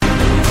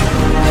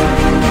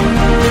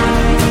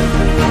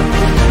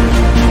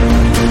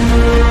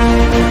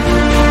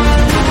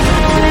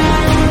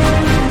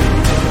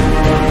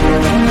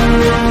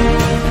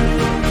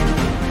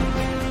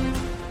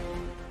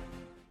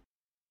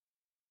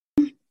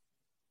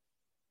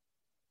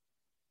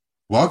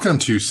Welcome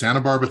to Santa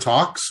Barbara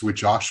Talks with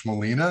Josh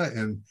Molina.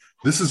 And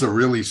this is a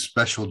really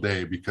special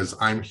day because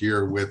I'm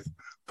here with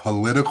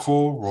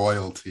political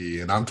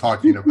royalty, and I'm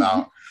talking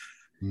about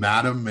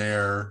Madam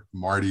Mayor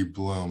Marty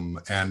Bloom.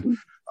 And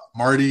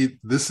Marty,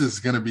 this is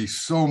going to be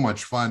so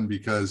much fun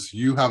because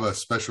you have a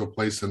special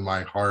place in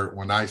my heart.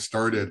 When I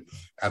started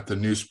at the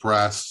News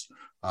Press,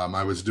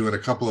 I was doing a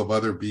couple of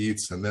other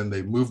beats, and then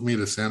they moved me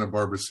to Santa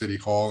Barbara City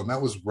Hall. And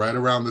that was right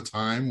around the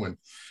time when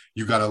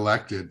you got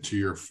elected to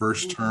your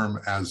first term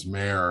as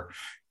mayor.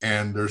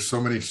 And there's so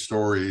many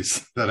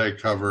stories that I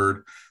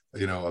covered,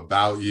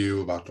 about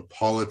you, about the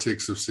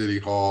politics of City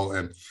Hall.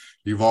 And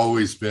you've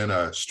always been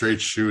a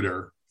straight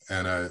shooter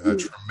and a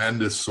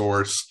tremendous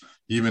source,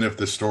 even if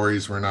the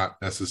stories were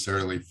not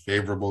necessarily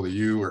favorable to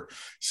you or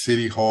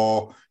City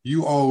Hall.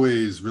 You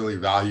always really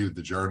valued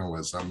the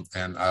journalism,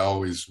 and I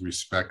always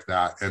respect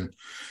that. And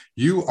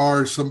you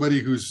are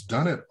somebody who's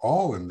done it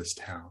all in this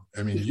town.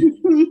 I mean,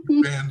 you've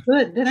been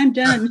good. Then I'm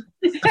done.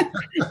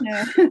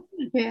 Yeah.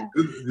 Yeah.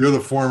 You're the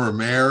former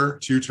mayor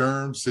 2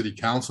 terms, city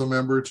council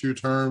member 2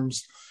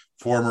 terms,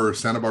 former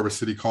Santa Barbara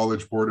City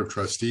College Board of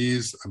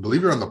Trustees. I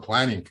believe you're on the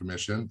Planning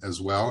Commission as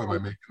well. Am I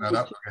making that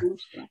up?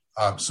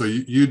 Okay. So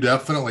you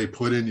definitely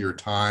put in your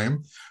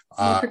time.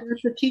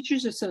 The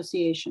Teachers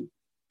Association.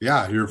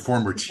 Yeah, you're a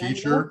former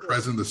teacher,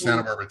 president of the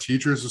Santa Barbara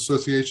Teachers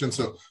Association.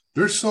 So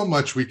there's so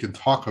much we can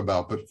talk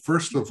about. But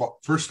first of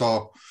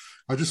all,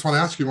 I just want to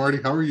ask you,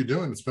 Marty, how are you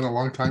doing? It's been a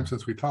long time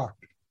since we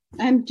talked.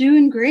 I'm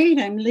doing great.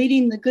 I'm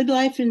leading the good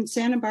life in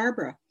Santa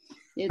Barbara.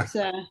 It's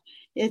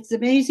it's an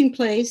amazing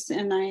place,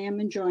 and I am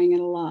enjoying it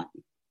a lot.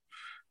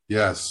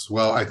 Yes.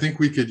 Well, I think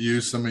we could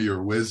use some of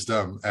your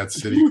wisdom at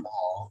City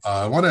Hall.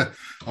 I want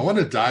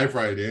to dive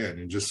right in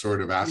and just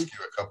sort of ask you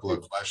a couple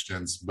of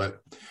questions.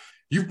 But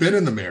you've been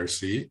in the mayor's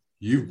seat,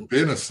 you've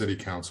been a city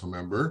council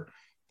member,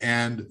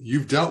 and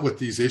you've dealt with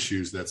these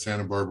issues that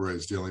Santa Barbara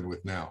is dealing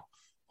with now: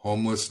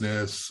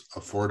 homelessness,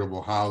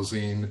 affordable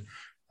housing,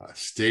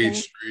 State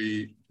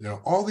Street,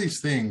 all these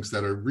things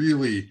that are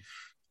really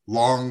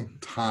long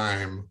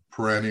time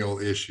perennial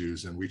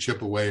issues, and we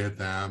chip away at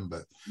them,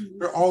 but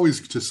they're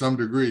always to some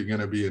degree going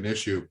to be an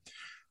issue.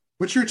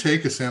 What's your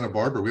take of Santa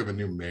Barbara? We have a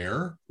new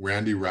mayor,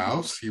 Randy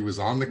Rouse. He was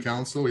on the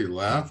council, he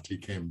left, he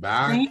came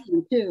back.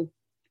 Man, too.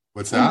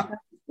 What's that?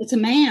 It's a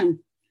man.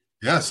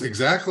 Yes,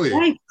 exactly.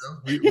 Right.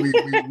 We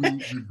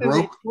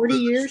broke 40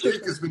 years. The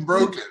streak has been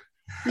broken.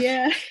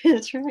 Yeah,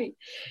 that's right.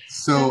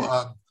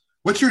 So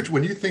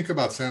when you think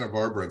about Santa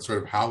Barbara and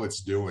sort of how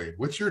it's doing,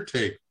 what's your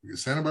take?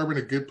 Is Santa Barbara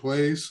in a good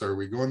place? Are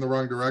we going the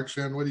wrong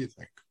direction? What do you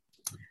think?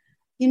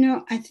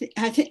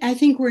 I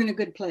think we're in a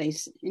good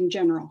place in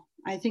general.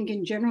 I think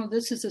in general,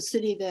 this is a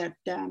city that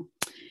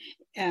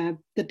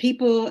the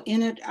people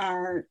in it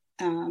are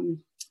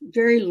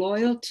very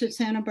loyal to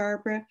Santa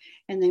Barbara,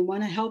 and they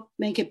want to help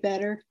make it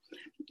better.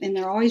 And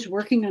they're always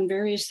working on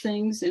various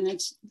things. And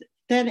it's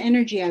that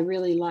energy I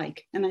really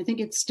like. And I think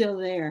it's still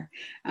there.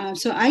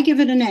 So I give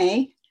it an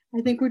A.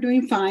 I think we're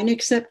doing fine,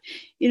 except,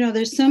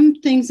 there's some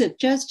things that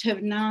just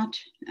have not,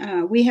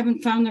 we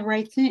haven't found the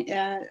right thing,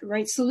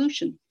 right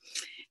solution.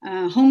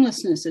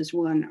 Homelessness is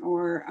one,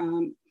 or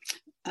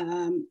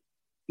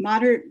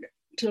moderate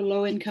to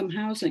low income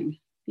housing,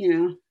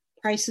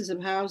 prices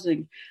of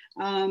housing.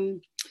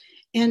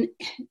 And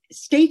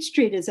State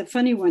Street is a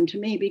funny one to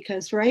me,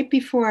 because right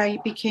before I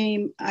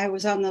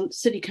was on the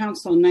city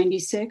council in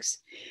 96,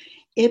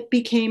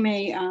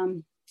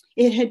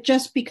 it had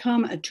just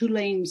become a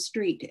 2-lane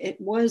street. It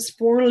was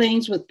 4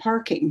 lanes with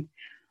parking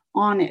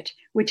on it,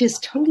 which is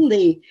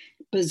totally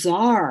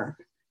bizarre.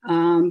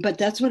 But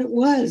that's what it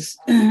was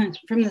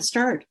from the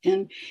start.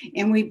 And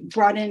we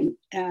brought in,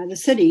 the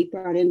city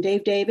brought in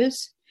Dave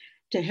Davis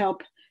to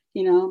help,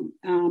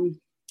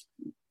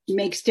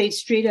 make State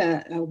Street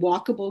a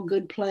walkable,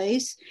 good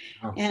place.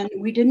 Oh. And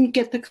we didn't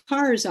get the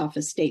cars off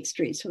of State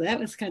Street. So that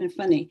was kind of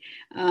funny.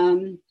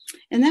 And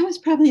that was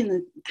probably in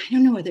the, I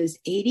don't know whether it was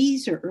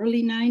 80s or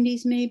early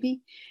 90s, maybe.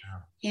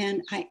 Yeah.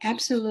 And I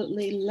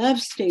absolutely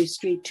loved State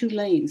Street, 2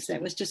 lanes.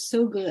 That was just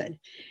so good.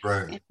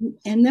 Right.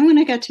 And then when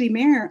I got to be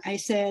mayor, I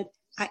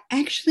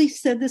actually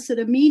said this at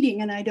a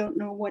meeting, and I don't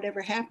know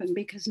whatever happened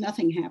because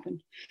nothing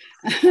happened.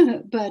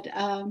 But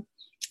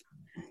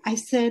I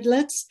said,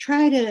 let's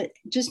try to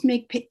just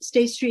make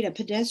State Street a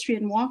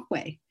pedestrian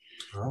walkway.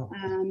 Oh.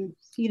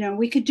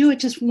 We could do it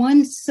just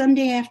one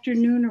Sunday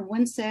afternoon or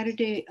one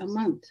Saturday a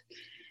month,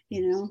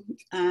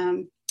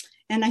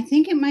 and I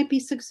think it might be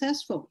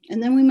successful.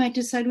 And then we might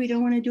decide we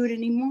don't want to do it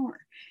anymore.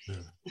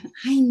 Yeah.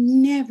 I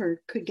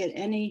never could get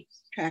any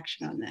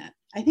traction on that.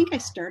 I think I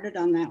started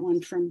on that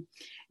one from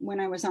when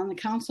I was on the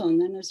council and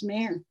then as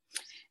mayor.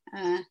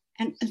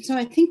 And so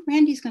I think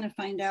Randy's going to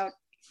find out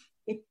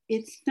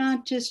it's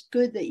not just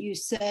good that you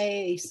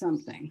say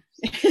something.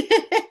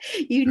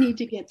 You need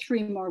to get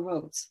 3 more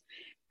votes.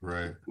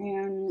 Right.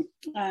 And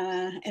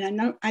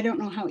I don't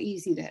know how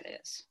easy that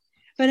is.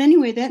 But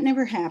anyway, that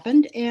never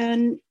happened.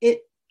 And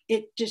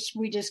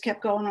we just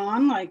kept going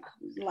on like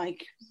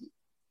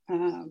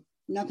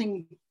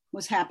nothing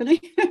was happening.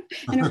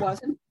 And it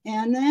wasn't.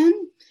 And then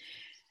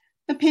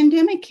the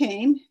pandemic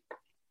came,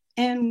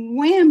 and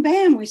wham,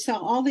 bam, we saw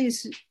all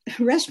these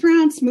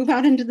restaurants move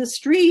out into the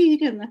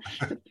street, and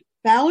the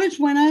Ballards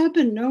went up,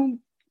 and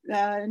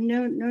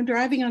no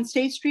driving on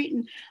State Street.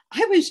 And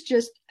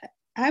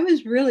I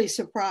was really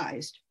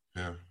surprised.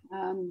 Yeah.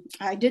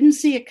 I didn't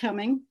see it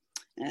coming.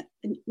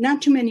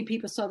 Not too many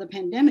people saw the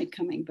pandemic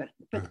coming, but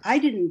I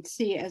didn't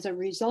see, as a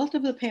result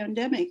of the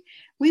pandemic,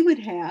 we would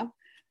have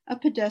a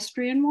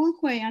pedestrian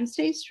walkway on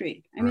State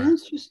Street. I mean,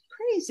 it's just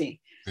crazy.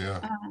 Yeah.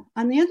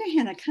 On the other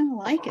hand, I kind of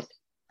like it.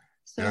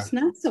 So it's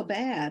not so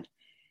bad.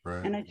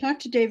 Right. And I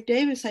talked to Dave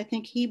Davis. I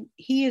think he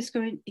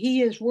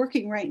is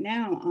working right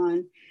now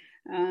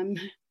on,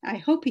 I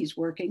hope he's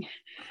working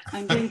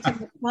on getting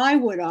some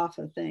plywood off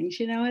of things.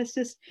 You know,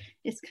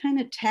 it's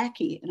kind of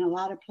tacky in a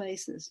lot of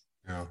places.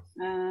 Yeah.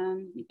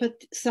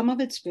 But some of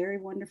it's very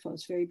wonderful.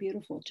 It's very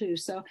beautiful too.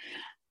 So,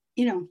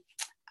 you know,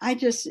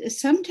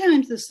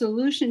 sometimes the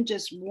solution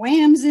just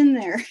whams in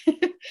there,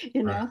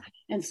 you know,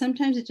 and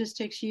sometimes it just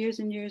takes years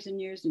and years and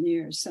years and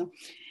years. So,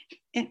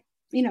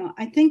 you know,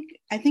 I think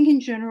in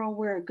general,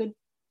 we're a good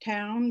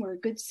town. We're a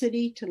good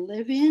city to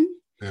live in,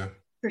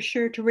 for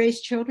sure, to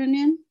raise children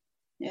in.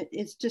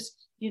 It's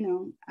just, you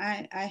know,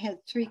 I had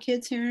 3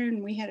 kids here,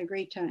 and we had a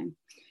great time.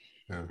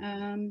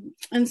 Yeah.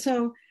 And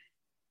so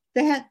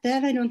that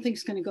I don't think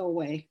is going to go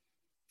away.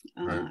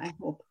 I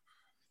hope.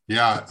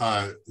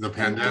 Yeah. The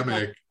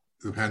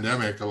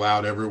pandemic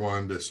allowed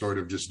everyone to sort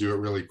of just do it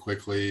really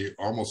quickly,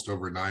 almost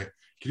overnight.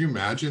 Can you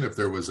imagine if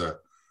there was a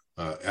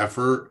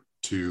effort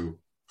to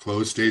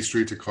close State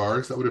Street to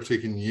cars? That would have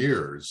taken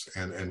years,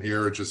 and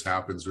here it just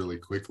happens really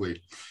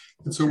quickly.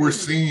 And so we're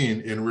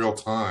seeing in real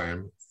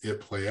time it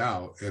play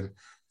out. And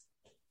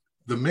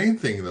the main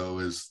thing, though,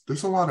 is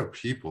there's a lot of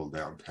people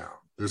downtown.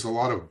 There's a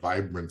lot of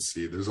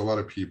vibrancy. There's a lot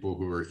of people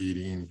who are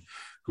eating,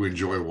 who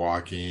enjoy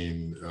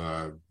walking,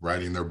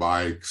 riding their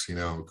bikes, you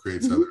know,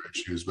 creates other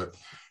issues, but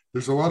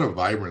there's a lot of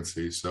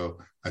vibrancy. So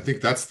I think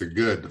that's the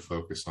good to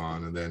focus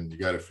on. And then you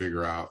got to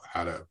figure out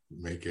how to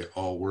make it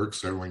all work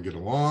so everyone get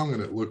along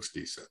and it looks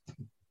decent.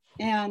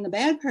 And the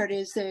bad part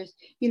is there's,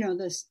 you know,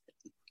 this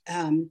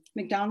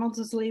McDonald's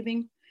is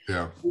leaving.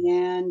 Yeah.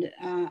 And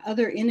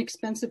other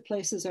inexpensive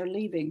places are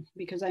leaving,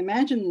 because I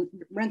imagine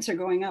rents are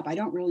going up. I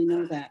don't really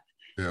know that.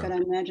 Yeah. But I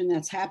imagine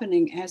that's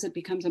happening as it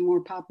becomes a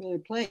more popular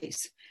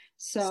place.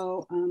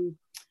 So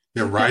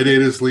Rite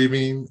Aid is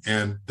leaving,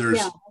 and there's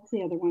that's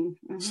the other one.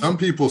 Some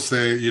people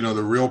say, you know,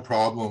 the real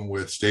problem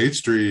with State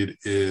Street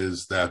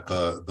is that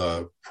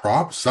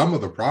some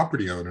of the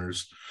property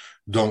owners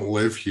don't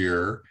live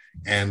here,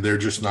 and they're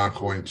just not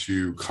going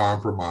to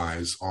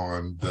compromise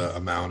on the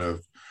amount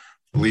of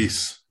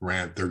lease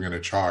rent they're going to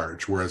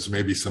charge, whereas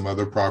maybe some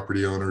other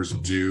property owners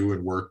do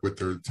and work with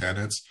their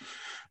tenants.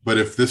 But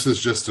if this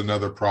is just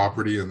another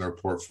property in their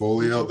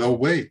portfolio, they'll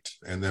wait.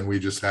 And then we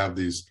just have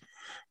these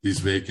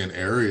vacant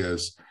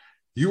areas.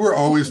 You were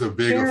always a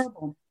big...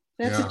 Terrible.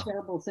 That's a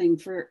terrible thing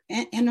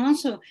and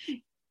also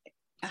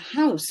a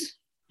house.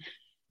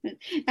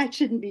 That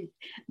shouldn't be,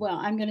 well,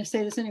 I'm going to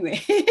say this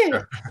anyway.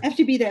 I have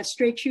to be that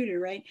straight shooter,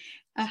 right?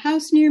 A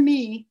house near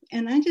me,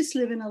 and I just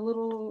live in a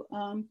little,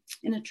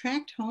 in a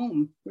tract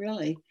home,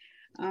 really.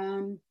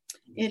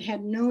 It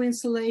had no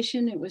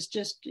insulation. It was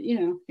just, you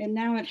know, and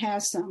now it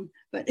has some,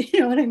 but you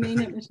know what I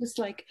mean? It was just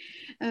like,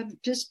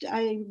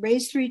 I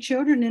raised 3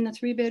 children in a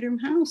 3-bedroom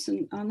house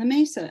on the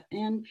Mesa.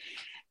 And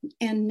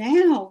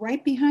now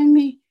right behind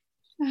me,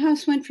 the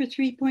house went for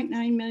 $3.9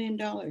 million.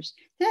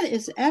 That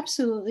is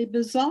absolutely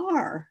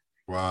bizarre.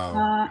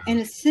 Wow. And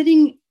it's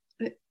sitting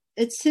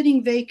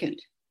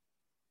vacant.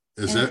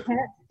 Is it?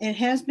 It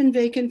has been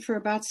vacant for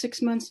about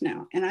 6 months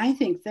now. And I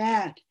think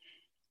I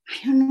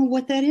don't know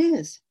what that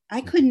is. I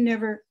could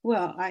never,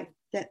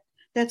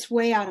 that's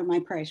way out of my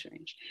price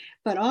range.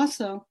 But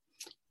also,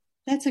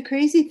 that's a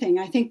crazy thing.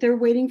 I think they're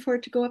waiting for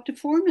it to go up to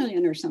 4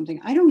 million or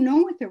something. I don't know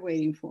what they're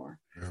waiting for.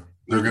 Yeah.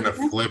 They're going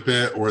to flip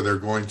it, or they're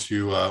going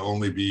to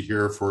only be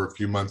here for a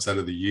few months out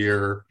of the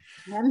year.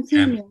 I haven't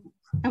seen them.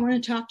 I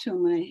want to talk to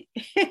them. I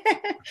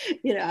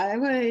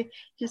want to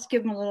just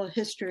give them a little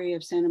history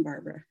of Santa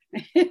Barbara.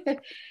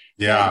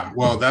 Yeah.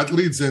 Well, that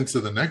leads into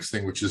the next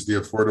thing, which is the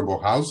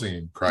affordable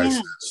housing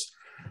crisis.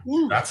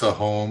 Yeah. That's a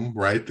home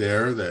right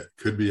there that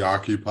could be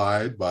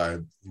occupied by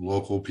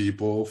local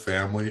people,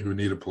 family who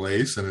need a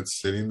place, and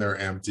it's sitting there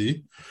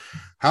empty.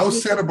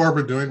 How's Santa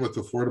Barbara doing with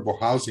affordable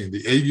housing?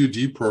 The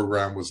AUD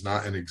program was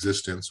not in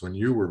existence when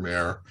you were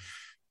mayor.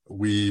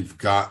 We've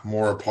got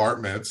more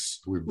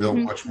apartments. We've built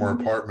much more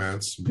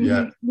apartments.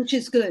 Which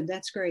is good.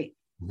 That's great.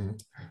 The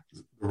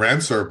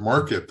rents are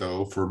market,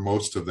 though, for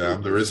most of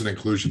them. There is an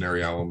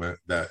inclusionary element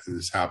that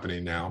is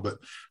happening now, but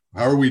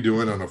how are we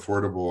doing on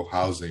affordable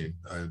housing?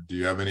 Do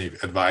you have any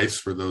advice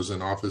for those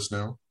in office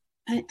now?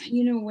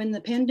 When the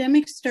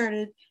pandemic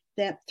started,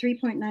 that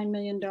 $3.9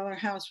 million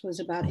house was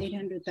about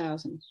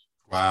 $800,000.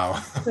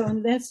 Wow.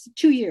 So that's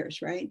 2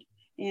 years, right?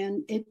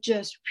 And it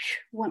just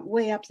went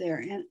way up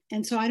there.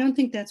 And so I don't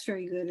think that's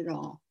very good at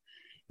all.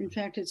 In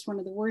fact, it's one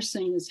of the worst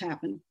things that's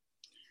happened.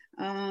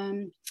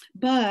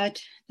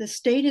 But the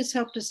state has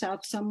helped us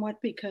out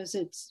somewhat because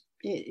it's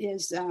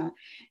is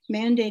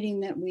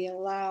mandating that we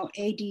allow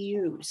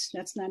ADUs.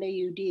 That's not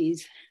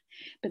AUDs,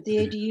 but the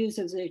ADUs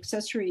as the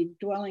accessory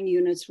dwelling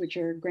units, which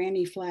are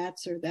granny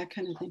flats or that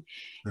kind of thing.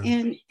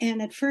 Yeah.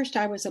 And at first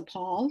I was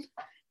appalled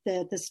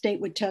that the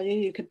state would tell you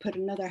you could put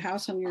another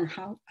house on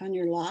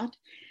your lot.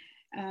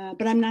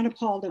 But I'm not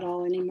appalled at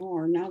all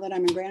anymore. Now that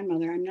I'm a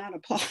grandmother, I'm not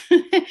appalled.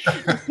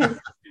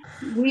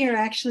 We are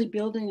actually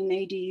building an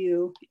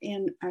ADU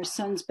in our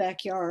son's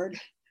backyard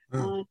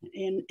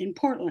in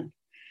Portland.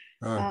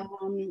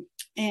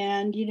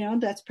 And, you know,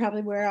 that's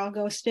probably where I'll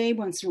go stay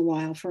once in a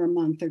while for a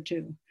month or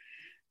two.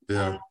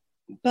 Yeah.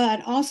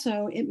 But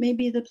also it may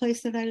be the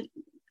place that I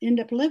end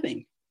up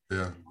living.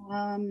 Yeah.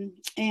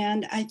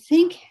 And I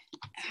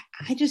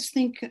just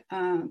think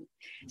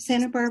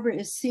Santa Barbara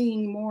is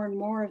seeing more and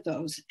more of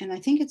those. And I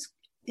think it's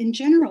in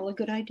general a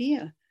good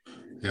idea.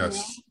 Yes. You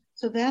know?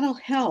 So that'll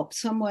help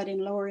somewhat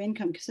in lower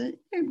income because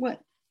they're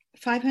what,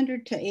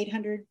 500 to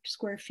 800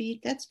 square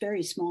feet. That's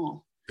very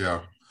small.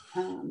 Yeah.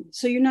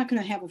 So you're not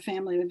going to have a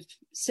family of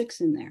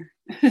 6 in there.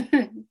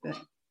 But,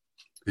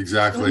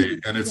 exactly.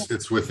 And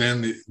it's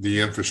within the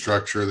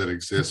infrastructure that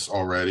exists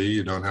already.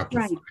 You don't have to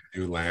find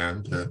new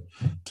land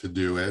to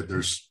do it.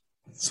 There's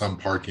some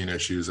parking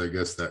issues, I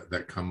guess,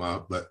 that come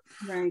up, but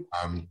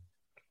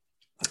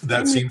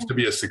that seems to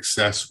be a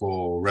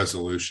successful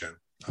resolution,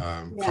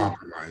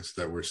 compromise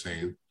that we're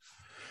seeing.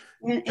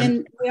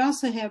 And we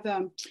also have,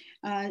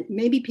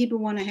 maybe people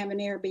want to have an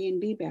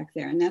Airbnb back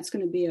there, and that's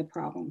going to be a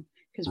problem.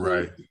 Because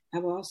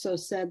I've also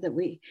said that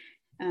we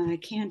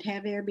can't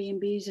have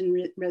Airbnbs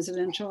in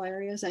residential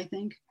areas, I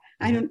think.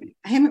 I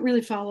haven't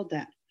really followed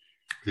that.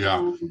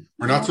 Yeah,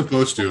 we're not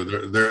supposed to.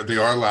 They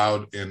are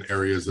allowed in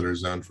areas that are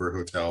zoned for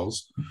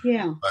hotels.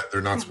 Yeah, but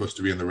they're not supposed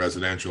to be in the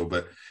residential.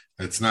 But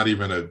it's not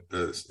even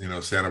a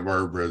Santa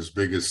Barbara's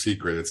biggest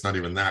secret. It's not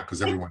even that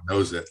because everyone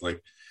knows it.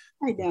 Like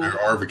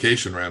there are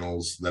vacation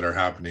rentals that are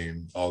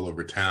happening all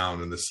over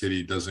town, and the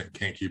city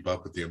can't keep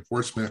up with the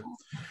enforcement.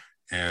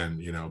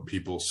 And you know,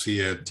 people see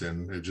it,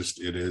 and it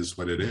is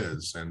what it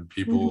is. And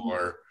people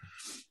are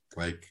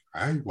like,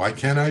 why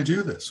can't I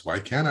do this? Why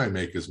can't I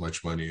make as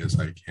much money as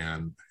I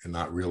can? And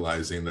not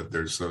realizing that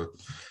there's a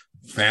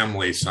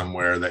family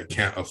somewhere that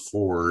can't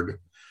afford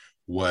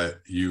what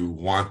you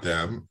want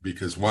them,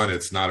 because one,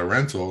 it's not a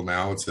rental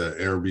now, it's an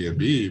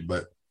Airbnb,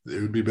 but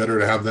it would be better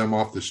to have them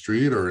off the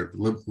street or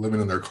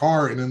living in their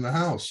car and in the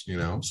house, you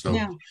know? So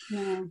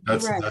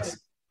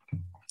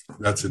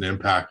that's an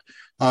impact.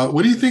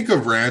 What do you think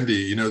of Randy?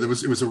 You know, it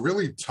was a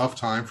really tough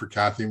time for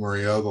Cathy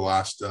Murillo the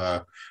last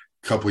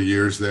couple of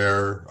years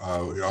there.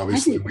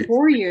 Obviously,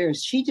 4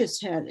 years. She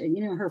just had,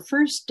 you know, her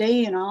first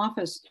day in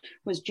office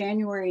was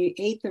January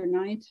 8th or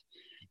 9th.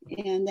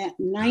 And that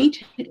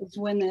night is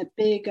when that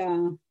big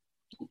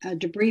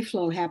debris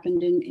flow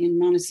happened in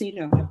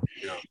Montecito.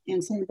 Yeah.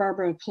 And Santa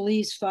Barbara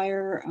police,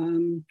 fire,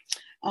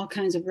 all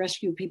kinds of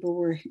rescue people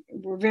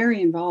were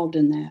very involved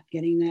in that,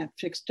 getting that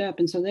fixed up.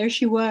 And so there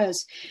she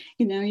was,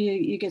 you know,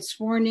 you get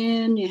sworn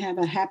in, you have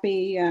a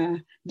happy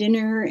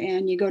dinner,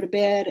 and you go to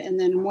bed, and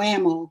then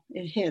whammo,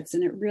 it hits.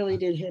 And it really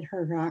did hit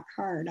her rock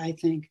hard, I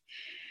think.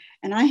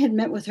 And I had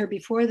met with her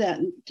before that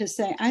to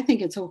say, I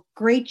think it's a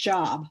great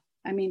job.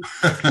 I mean,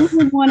 who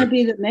would want to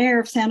be the mayor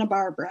of Santa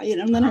Barbara? You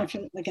know, and then I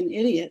feel like an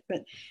idiot,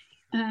 but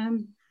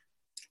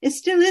it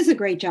still is a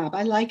great job.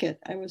 I like it.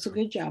 It was a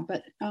good job,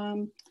 but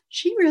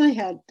she really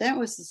that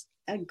was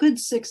a good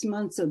 6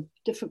 months of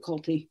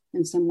difficulty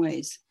in some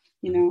ways,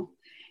 you know,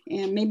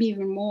 and maybe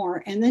even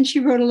more. And then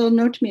she wrote a little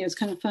note to me. It was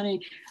kind of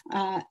funny.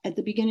 At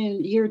the beginning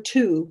of year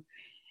 2,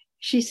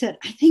 she said,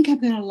 I think I'm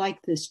going to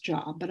like this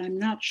job, but I'm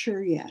not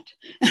sure yet.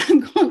 And I'm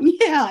going,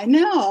 yeah, I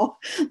know.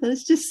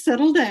 Let's just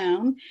settle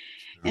down.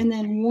 And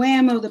then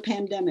whammo, the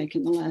pandemic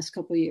in the last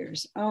couple of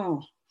years.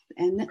 Oh,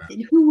 and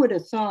who would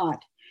have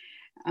thought,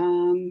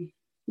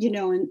 you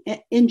know,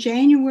 in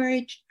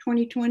January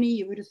 2020,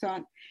 you would have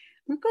thought,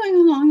 we're going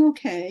along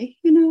okay,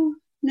 you know,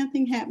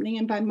 nothing happening.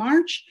 And by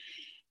March,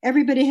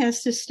 everybody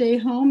has to stay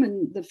home,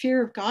 and the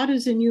fear of God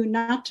is in you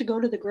not to go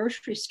to the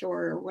grocery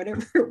store or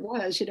whatever it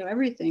was, you know,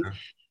 everything.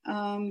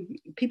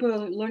 People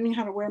are learning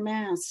how to wear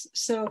masks.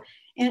 So,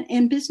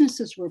 and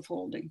businesses were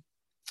folding.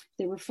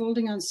 They were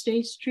folding on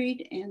State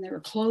Street, and they were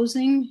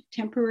closing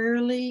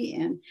temporarily.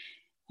 And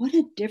what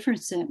a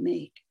difference that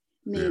made.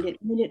 It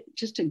made it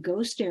just a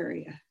ghost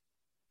area.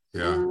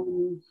 Yeah.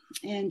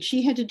 And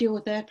she had to deal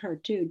with that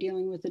part too,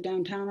 dealing with the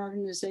downtown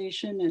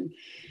organization.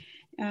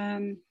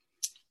 And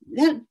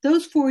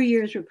those 4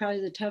 years were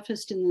probably the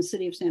toughest in the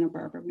city of Santa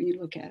Barbara when you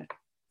look at it.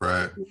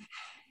 Right.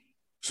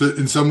 So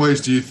in some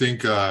ways, do you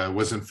think it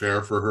wasn't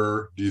fair for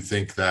her? Do you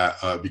think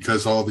that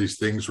because all these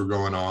things were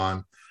going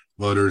on,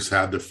 voters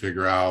had to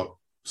figure out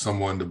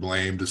someone to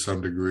blame to some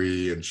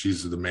degree, and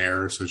she's the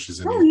mayor, so she's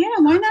in. Oh yeah,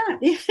 why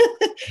not?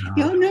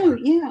 No,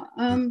 yeah.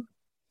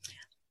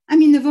 I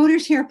mean, the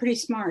voters here are pretty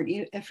smart.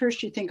 At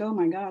first, you think, "Oh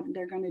my God,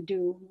 they're going to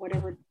do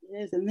whatever it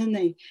is," and then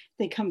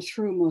they come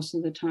through most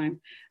of the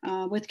time.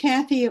 With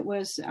Cathy, it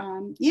was,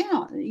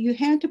 you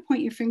had to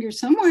point your finger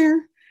somewhere.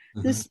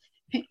 Mm-hmm. This,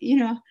 you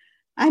know,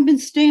 I've been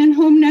staying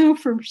home now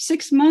for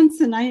 6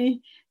 months, and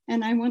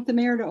and I want the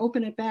mayor to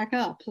open it back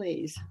up,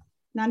 please.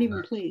 Not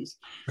even please.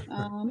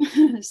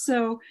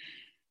 So,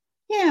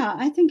 yeah,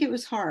 I think it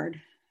was hard,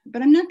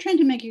 but I'm not trying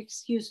to make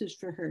excuses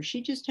for her.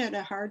 She just had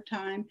a hard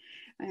time,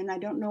 and I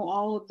don't know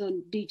all of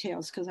the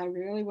details because I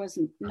really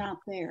wasn't not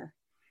there.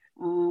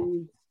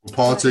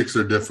 Politics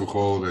are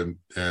difficult,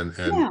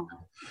 yeah.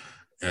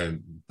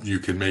 and you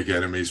can make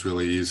enemies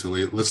really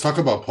easily. Let's talk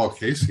about Paul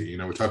Casey. You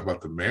know, we talk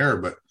about the mayor,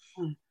 but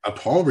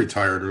Paul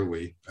retired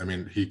early. I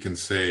mean, he can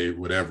say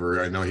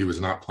whatever. I know he was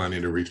not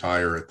planning to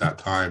retire at that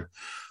time,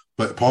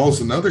 but Paul's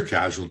another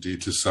casualty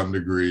to some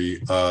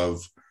degree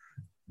of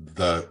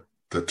the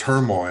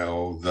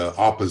turmoil, the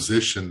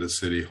opposition to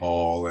City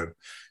Hall, and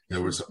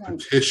there was a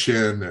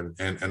petition,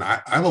 and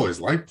I've always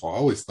liked Paul. I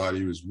always thought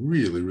he was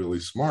really, really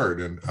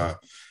smart, and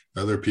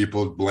other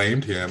people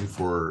blamed him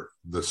for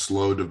the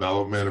slow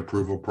development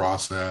approval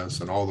process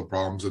and all the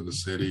problems in the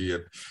city.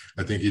 And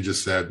I think he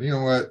just said, you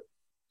know what,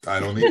 I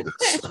don't need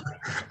this.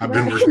 I've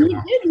been working.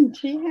 He didn't.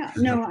 Yeah.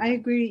 No, I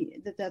agree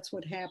that that's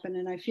what happened,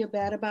 and I feel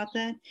bad about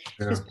that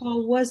because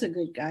Paul was a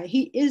good guy.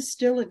 He is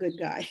still a good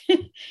guy,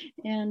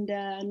 and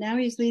now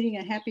he's leading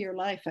a happier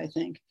life, I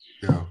think.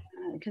 Yeah.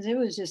 Because it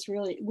was just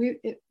really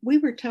we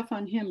were tough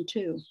on him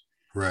too.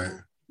 Right.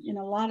 In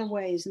a lot of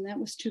ways, and that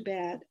was too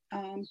bad.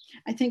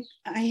 I think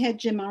I had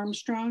Jim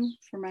Armstrong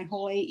for my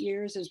whole 8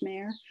 years as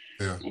mayor,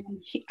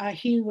 and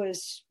he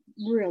was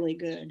really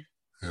good,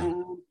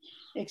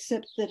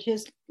 except that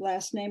his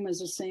last name was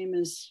the same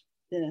as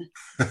the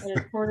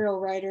editorial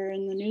writer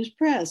in the news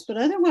press, but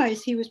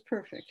otherwise he was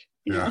perfect.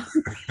 You know?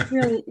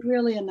 Really,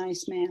 really a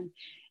nice man,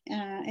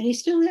 and he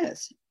still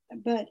is.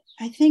 But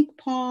I think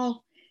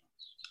Paul,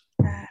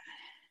 I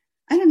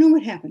don't know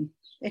what happened,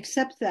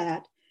 except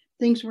that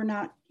things were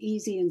not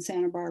easy in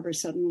Santa Barbara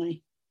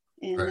suddenly,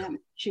 and that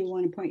makes you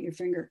want to point your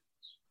finger.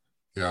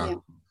 Yeah.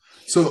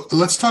 So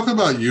let's talk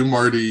about you,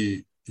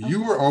 Marty.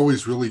 You were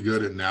always really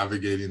good at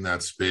navigating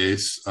that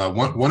space.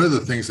 One of the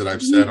things that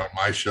I've said on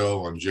my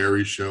show, on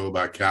Jerry's show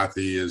about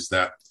Kathy, is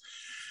that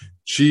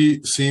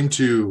she seemed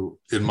to,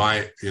 in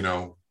my,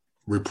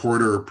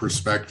 reporter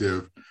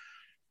perspective,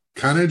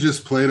 kind of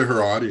just play to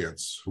her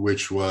audience,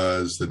 which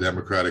was the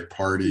Democratic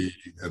Party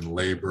and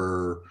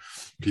labor,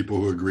 people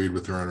who agreed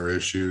with her on her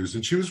issues.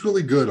 And she was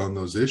really good on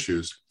those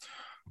issues.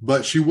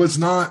 But she was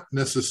not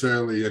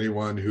necessarily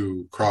anyone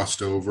who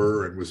crossed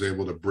over and was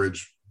able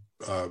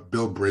to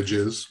build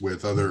bridges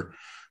with other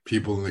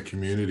people in the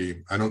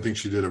community. I don't think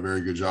she did a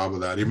very good job of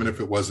that, even if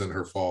it wasn't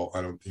her fault.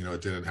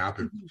 It didn't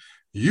happen.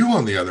 You,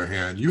 on the other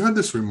hand, you had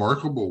this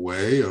remarkable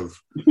way of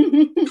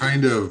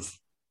kind of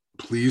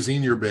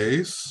pleasing your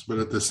base, but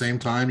at the same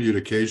time, you'd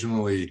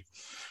occasionally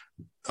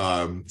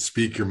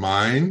speak your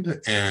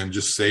mind and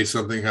just say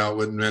something how it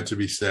wasn't meant to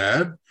be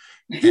said.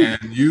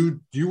 And you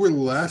were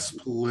less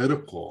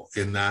political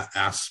in that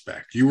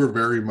aspect. You were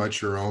very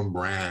much your own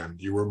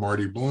brand. You were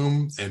Marty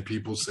Bloom, and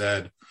people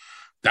said,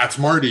 that's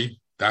Marty,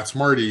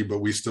 but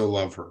we still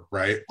love her,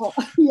 right? Oh,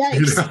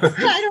 yikes.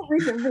 I don't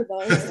remember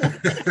those.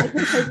 I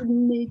guess I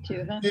didn't need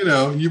to, huh?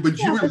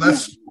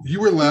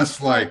 You were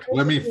less like,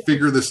 let me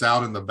figure this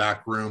out in the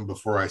back room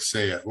before I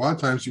say it. A lot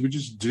of times you would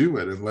just do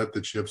it and let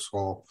the chips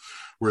fall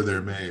where they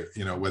may,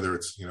 whether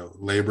it's,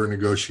 labor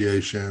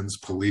negotiations,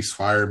 police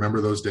fire. Remember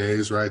those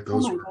days, right?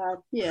 Those God.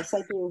 Yes,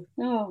 I do.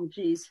 Oh,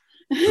 geez.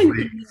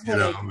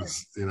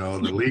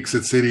 The leaks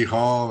at City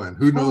Hall and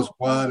who knows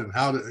what and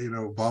how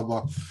to, blah,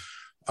 blah.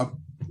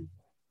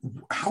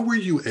 How were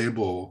you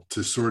able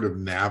to sort of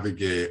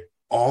navigate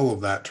all of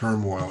that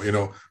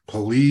turmoil?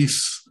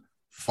 Police,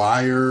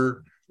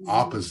 fire,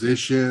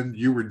 opposition.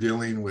 You were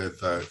dealing with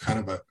kind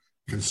of a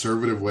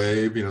conservative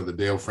wave, the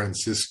Dale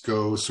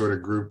Francisco sort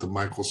of group, the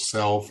Michael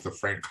Self, the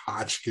Frank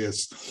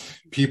Hotchkiss,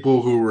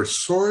 people who were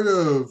sort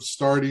of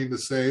starting to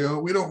say, oh,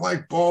 we don't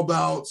like bulb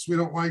outs. We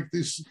don't like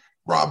this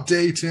Rob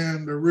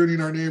Dayton. They're ruining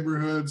our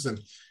neighborhoods.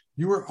 And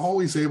you were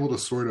always able to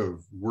sort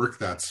of work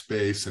that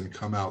space and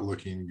come out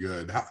looking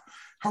good.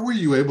 How were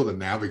you able to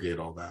navigate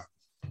all that?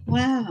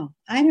 Wow,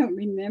 I don't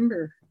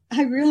remember.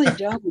 I really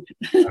don't.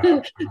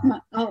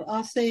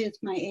 I'll say it's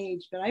my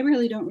age, but I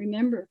really don't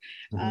remember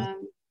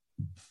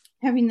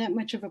having that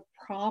much of a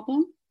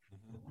problem.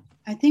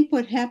 I think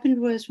what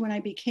happened was when I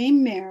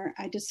became mayor,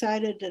 I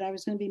decided that I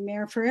was going to be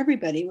mayor for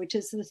everybody, which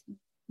is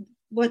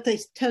what they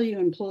tell you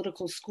in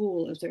political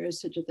school, if there is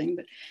such a thing.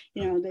 But,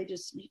 they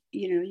just,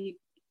 you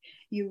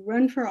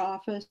run for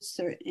office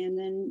and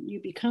then you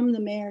become the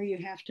mayor, you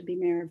have to be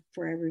mayor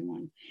for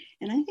everyone.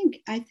 And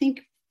I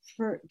think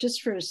for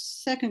a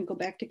second, go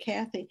back to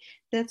Kathy,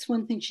 that's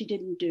one thing she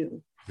didn't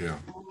do. Yeah.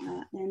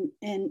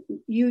 And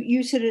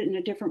you said it in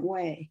a different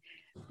way,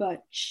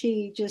 but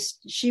she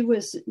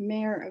was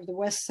mayor of the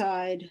West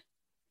Side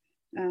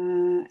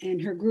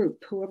and her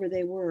group, whoever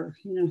they were,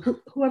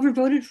 whoever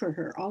voted for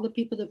her, all the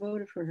people that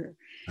voted for her.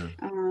 Yeah.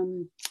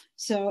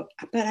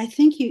 But I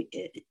think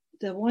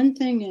the one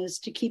thing is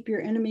to keep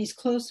your enemies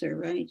closer,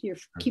 right?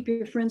 Keep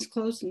your friends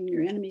close and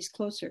your enemies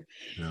closer.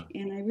 Yeah.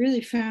 And I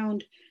really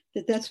found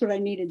that that's what I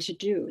needed to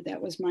do.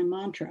 That was my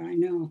mantra, I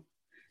know.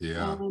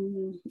 Yeah.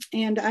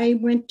 And I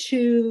went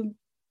to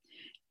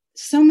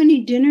so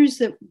many dinners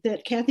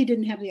that Kathy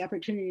didn't have the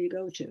opportunity to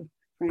go to,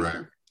 frankly.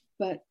 Right.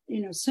 But,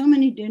 so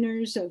many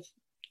dinners of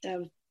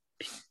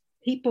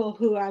people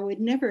who I would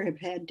never have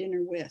had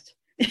dinner with,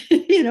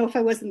 if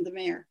I wasn't the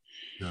mayor.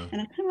 Yeah.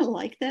 And I kind of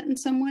like that in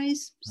some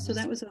ways. So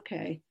that was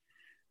okay.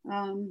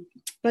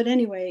 But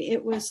anyway,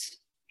 it was,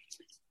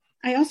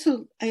 I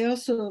also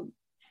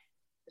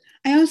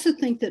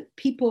think that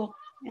people,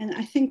 and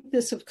I think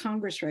this of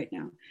Congress right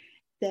now,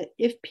 that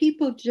if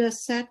people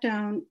just sat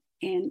down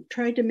and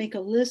tried to make a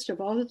list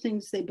of all the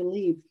things they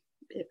believe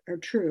are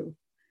true,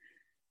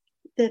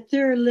 that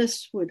their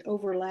lists would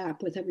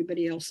overlap with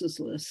everybody else's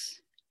lists.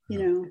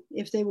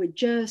 If they would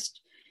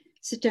just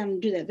sit down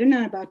and do that. They're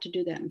not about to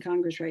do that in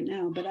Congress right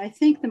now, but I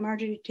think the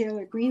Marjorie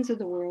Taylor Greenes of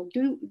the world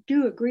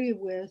do agree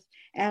with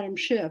Adam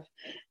Schiff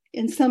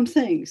in some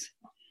things.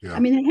 Yeah. I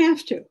mean, they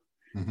have to,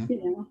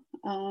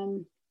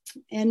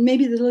 and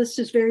maybe the list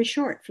is very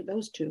short for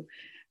those two,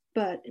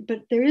 but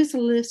there is a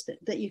list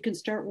that you can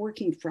start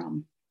working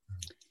from.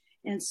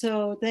 And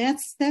so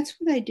that's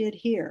what I did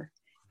here.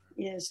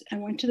 Is I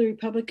went to the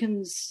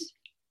Republicans.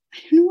 I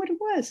don't know what it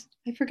was.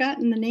 I've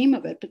forgotten the name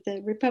of it, but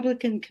the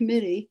Republican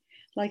committee,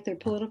 like their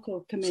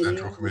political committee,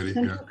 Central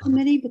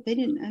committee, but they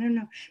didn't. I don't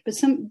know. But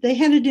they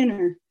had a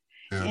dinner,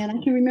 and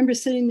I can remember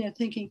sitting there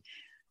thinking,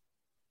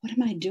 "What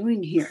am I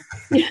doing here?"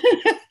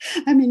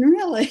 I mean,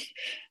 really.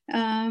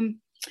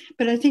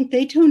 But I think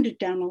they toned it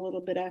down a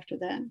little bit after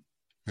that.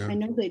 Yeah. I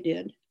know they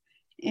did,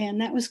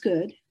 and that was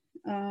good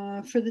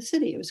for the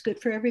city. It was good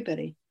for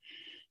everybody.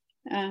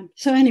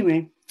 So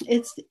anyway,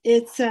 it's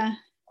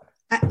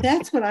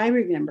that's what I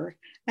remember.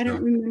 I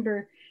don't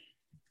remember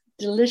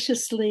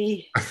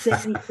deliciously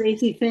saying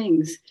crazy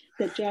things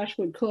that Josh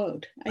would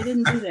quote. I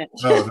didn't do that.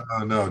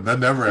 No, that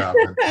never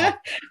happened.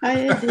 I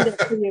didn't do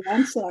that for you.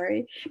 I'm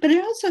sorry. But I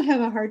also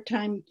have a hard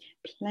time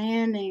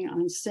planning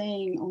on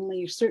saying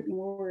only certain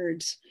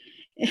words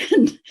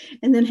and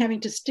then having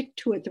to stick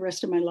to it the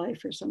rest of my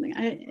life or something.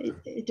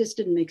 It just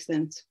didn't make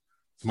sense.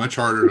 It's much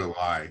harder to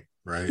lie.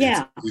 Right.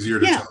 Yeah. It's easier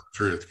to tell the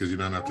truth because you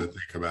don't have to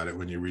think about it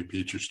when you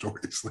repeat your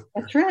stories later.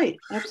 That's right.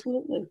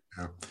 Absolutely.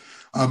 Yeah.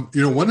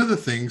 One of the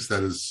things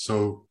that is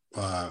so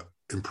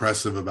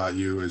impressive about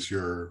you is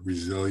your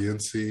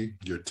resiliency,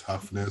 your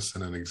toughness.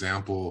 And an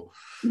example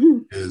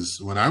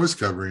is when I was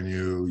covering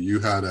you, you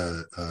had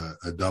a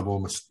double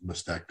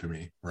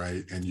mastectomy,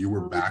 right? And you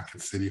were back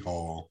at City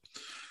Hall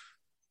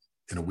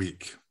in a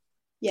week.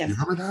 Yes. You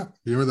remember that?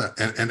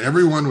 And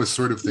everyone was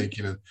sort of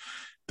thinking,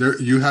 there,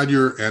 you had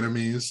your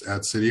enemies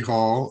at City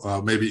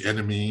Hall, maybe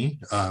enemy.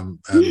 And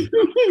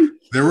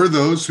there were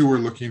those who were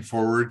looking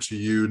forward to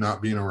you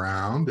not being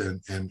around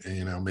and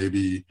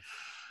maybe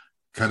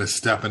kind of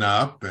stepping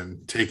up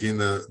and taking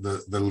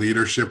the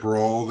leadership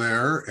role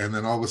there. And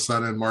then all of a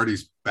sudden,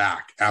 Marty's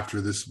back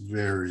after this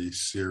very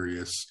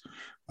serious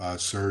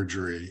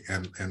surgery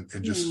and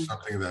just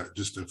something that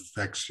just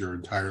affects your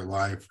entire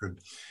life. And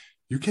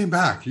you came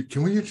back.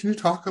 Can you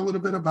talk a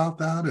little bit about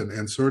that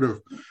and sort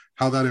of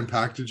how that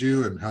impacted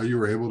you and how you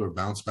were able to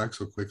bounce back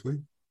so quickly?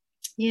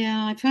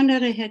 Yeah, I found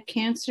out I had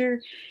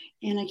cancer,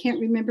 and I can't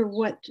remember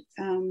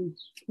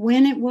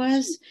when it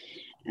was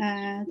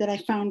that I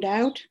found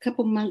out. A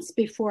couple months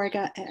before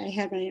I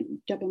had my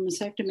double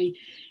mastectomy,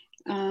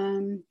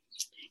 and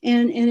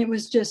it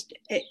was just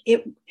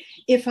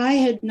if I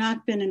had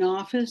not been in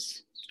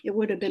office, it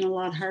would have been a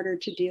lot harder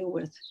to deal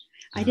with.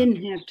 I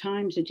didn't have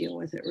time to deal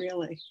with it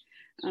really.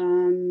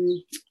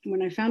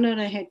 When I found out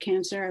I had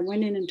cancer, I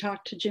went in and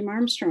talked to Jim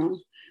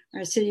Armstrong,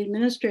 our city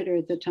administrator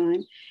at the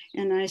time.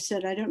 And I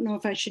said, I don't know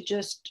if I should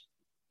just,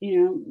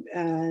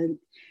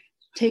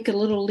 take a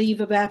little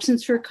leave of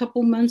absence for a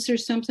couple months or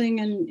something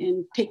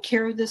and take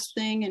care of this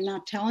thing and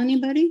not tell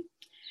anybody.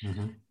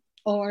 Mm-hmm.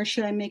 Or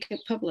should I make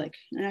it public?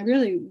 And I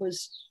really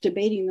was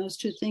debating those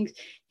two things.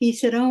 He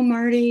said, oh,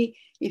 Marty,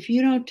 if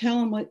you don't tell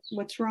them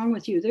what's wrong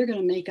with you, they're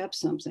going to make up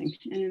something.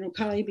 And it'll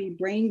probably be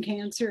brain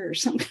cancer or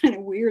some kind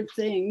of weird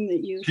thing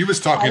that you... He was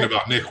talking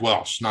about Nick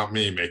Welsh, not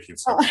me making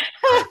something.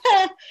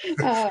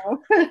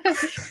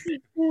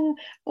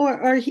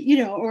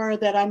 Or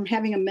that I'm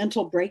having a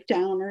mental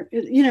breakdown or,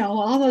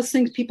 all those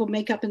things people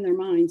make up in their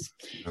minds.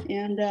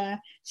 Yeah. And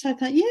so I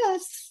thought,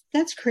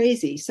 that's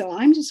crazy. So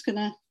I'm just going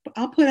to...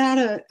 I'll put out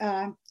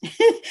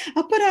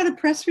a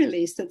press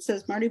release that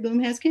says Marty Bloom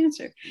has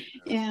cancer,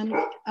 and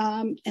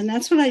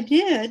that's what I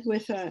did.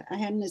 I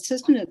had an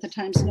assistant at the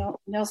time,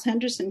 Nels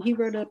Henderson. He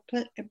wrote a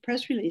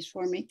press release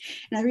for me,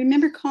 and I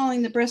remember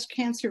calling the Breast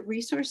Cancer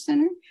Resource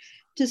Center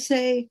to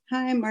say,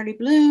 "Hi, I'm Marty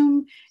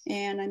Bloom,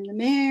 and I'm the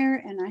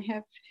mayor, and I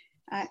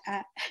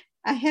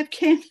have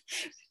cancer."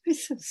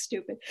 It's so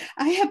stupid.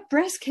 I have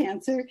breast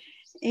cancer,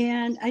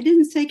 and I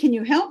didn't say, "Can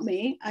you help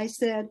me?" I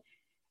said,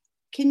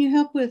 can you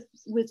help with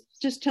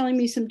just telling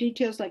me some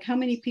details, like how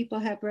many people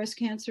have breast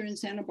cancer in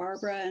Santa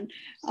Barbara and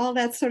all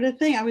that sort of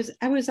thing? I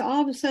was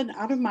all of a sudden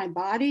out of my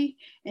body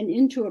and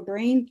into a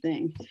brain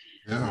thing.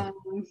 Yeah.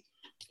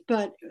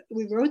 But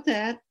we wrote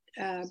that.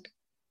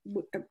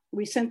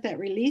 We sent that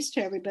release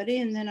to everybody,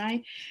 and then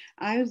I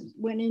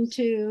went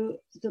into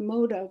the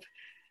mode of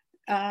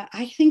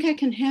I think I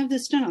can have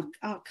this done.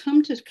 I'll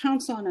come to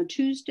council on a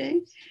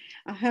Tuesday.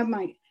 I'll have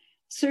my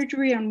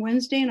surgery on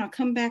Wednesday, and I'll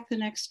come back the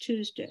next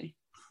Tuesday.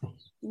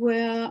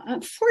 Well,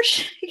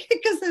 unfortunately,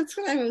 because that's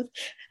what I was.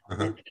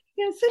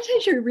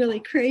 Sometimes you're really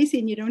crazy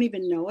and you don't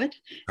even know it.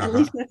 At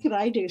least that's what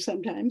I do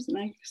sometimes. And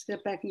I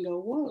step back and go,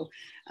 whoa.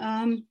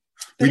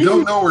 We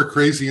don't know we're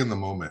crazy in the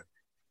moment.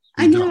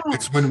 I know.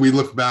 It's when we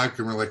look back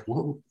and we're like,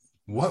 whoa,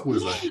 what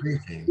was I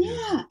thinking?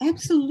 Yeah,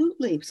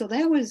 absolutely. So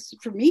that was,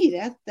 for me,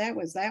 that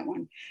was that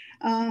one.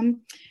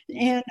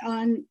 And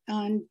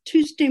on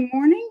Tuesday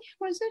morning,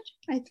 was it?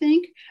 I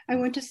think I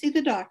went to see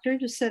the doctor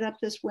to set up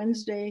this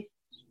Wednesday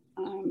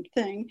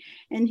thing,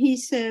 and he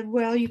said,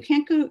 well, you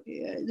can't go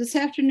this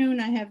afternoon.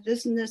 I have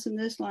this and this and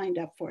this lined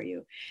up for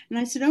you. And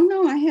I said, oh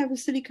no, I have a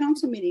city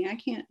council meeting, I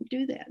can't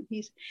do that.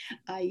 He's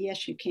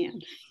yes you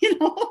can.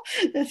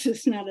 This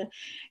is not a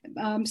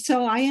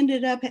so I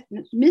ended up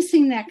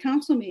missing that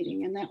council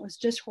meeting, and that was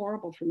just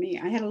horrible for me.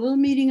 I had a little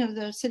meeting of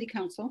the city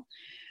council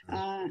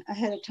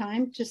ahead of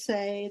time to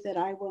say that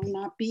I will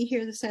not be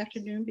here this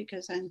afternoon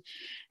because I'm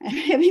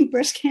having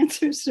breast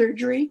cancer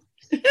surgery.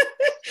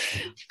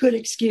 Good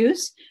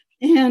excuse.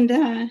 And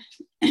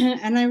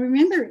I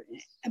remember,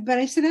 but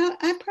I said,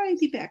 I'll probably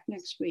be back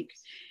next week.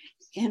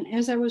 And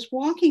as I was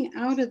walking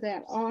out of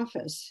that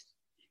office,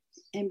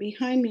 and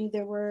behind me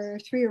there were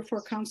 3 or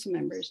 4 council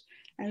members,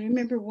 I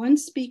remember one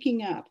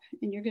speaking up,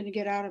 and you're going to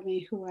get out of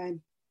me who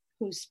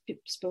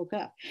spoke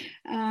up.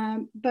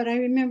 But I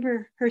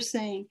remember her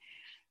saying,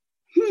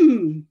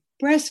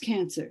 breast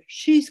cancer,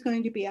 she's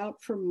going to be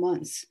out for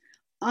months.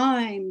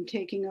 I'm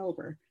taking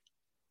over.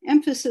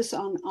 Emphasis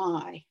on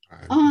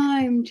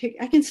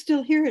I can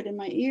still hear it in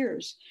my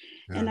ears.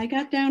 Yeah. And I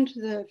got down to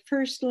the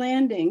first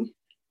landing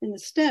in the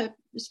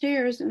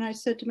stairs, and I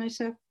said to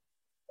myself,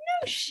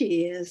 no,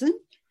 she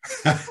isn't.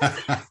 That's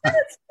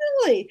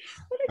silly.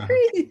 What a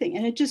crazy thing.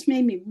 And it just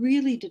made me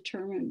really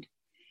determined.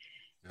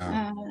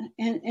 Yeah.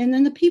 And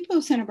then the people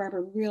of Santa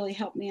Barbara really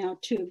helped me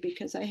out too,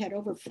 because I had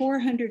over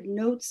 400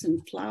 notes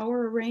and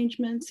flower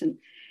arrangements, and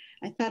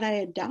I thought I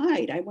had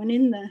died. I went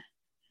in the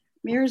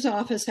mayor's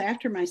office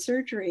after my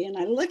surgery, and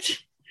I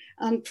looked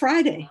on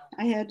Friday.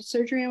 I had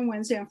surgery on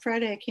Wednesday. On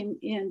Friday, I came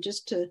in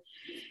just to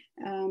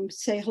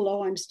say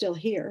hello, I'm still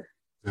here.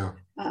 Yeah.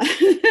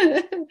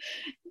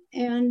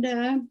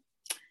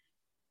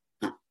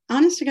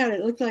 Honest to God,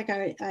 it looked like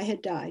I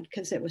had died,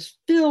 because it was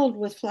filled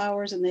with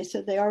flowers, and they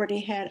said they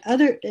already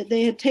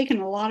they had taken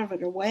a lot of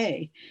it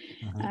away.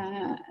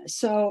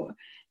 So,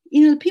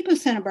 the people of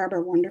Santa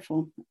Barbara are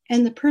wonderful,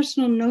 and the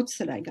personal notes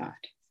that I got.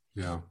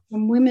 Yeah.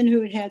 From women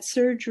who had had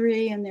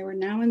surgery and they were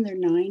now in their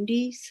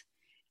 90s.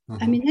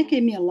 I mean, that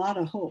gave me a lot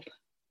of hope.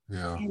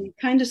 Yeah. And the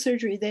kind of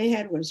surgery they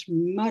had was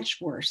much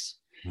worse,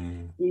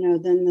 than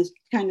the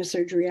kind of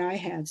surgery I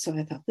had. So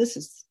I thought, this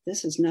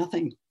is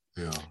nothing.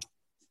 Yeah.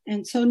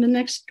 And so the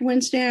next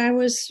Wednesday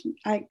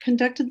I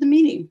conducted the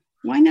meeting.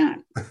 Why not?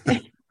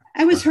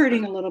 I was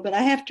hurting a little bit.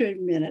 I have to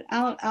admit it.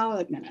 I'll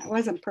admit it. I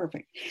wasn't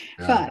perfect,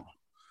 but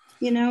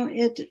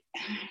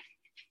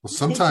well,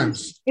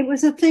 sometimes it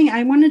was a thing.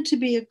 I wanted to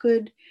be a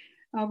good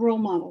role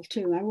model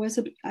too. I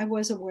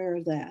was aware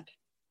of that.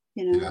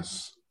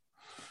 Yes,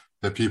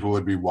 that people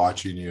would be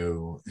watching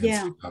you and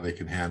see how they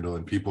can handle,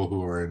 and people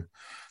who are in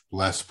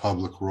less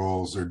public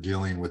roles are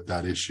dealing with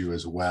that issue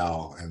as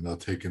well, and they'll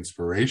take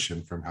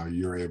inspiration from how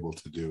you're able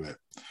to do it.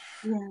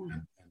 Yeah,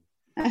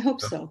 I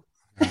hope so.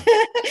 Yeah.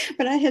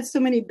 But I had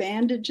so many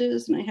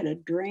bandages, and I had a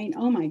drain.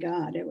 Oh my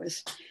God, it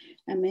was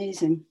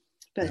amazing.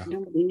 But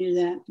nobody knew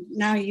that.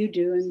 Now you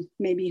do, and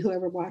maybe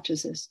whoever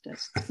watches this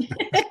does.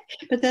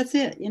 But that's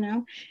it,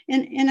 And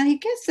I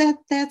guess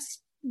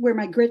that's where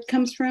my grit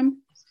comes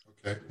from.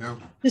 Okay. Yeah.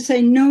 To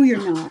say, no,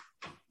 you're not.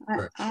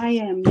 I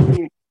am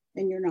there,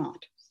 and you're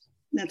not.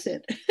 That's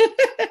it.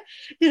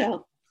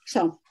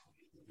 So.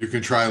 You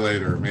can try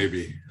later,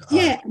 maybe.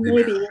 Yeah,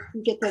 maybe if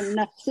you get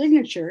enough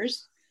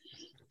signatures.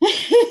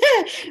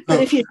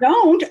 But if you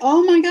don't,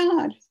 oh my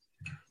God.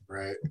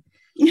 Right.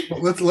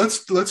 Well,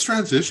 let's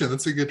transition.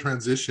 That's a good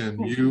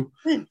transition. You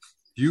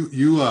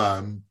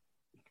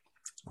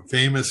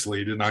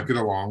famously did not get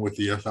along with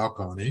E.F.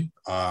 Falcone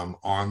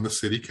on the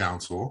city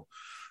council.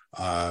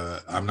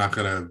 I'm not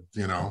gonna,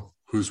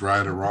 who's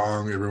right or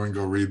wrong. Everyone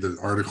go read the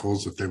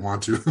articles if they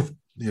want to,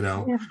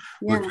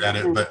 look at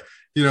it. But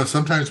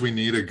sometimes we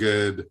need a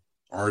good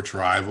arch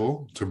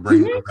rival to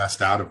bring the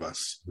best out of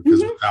us,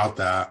 because without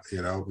that,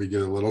 we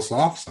get a little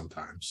soft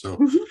sometimes. So.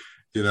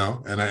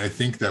 And I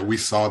think that we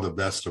saw the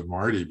best of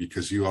Marty,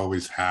 because you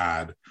always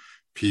had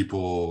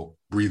people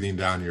breathing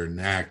down your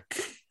neck,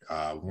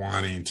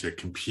 wanting to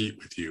compete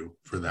with you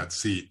for that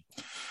seat.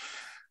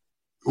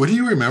 What do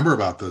you remember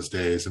about those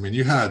days? I mean,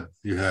 you had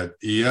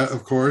Ia,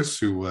 of course,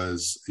 who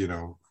was,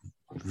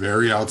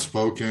 very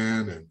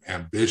outspoken and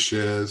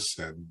ambitious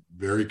and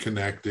very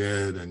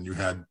connected. And you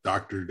had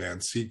Dr. Dan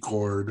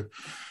Secord,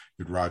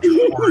 Roger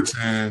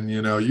Horton,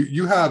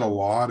 you had a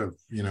lot of,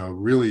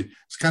 really,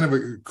 it's kind of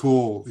a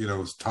cool,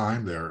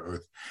 time there.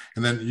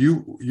 And then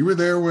you were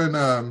there when,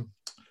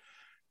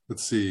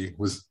 let's see,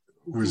 was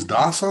Was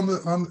Doss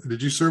on?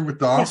 Did you serve with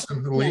Doss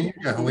and Helene?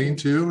 Yeah, Helene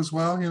too, as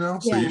well.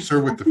 So you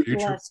served with the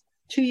future.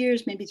 2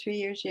 years, maybe 3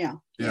 years. Yeah.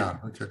 Yeah.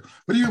 Okay.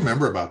 What do you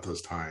remember about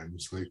those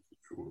times? Like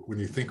when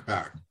you think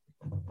back?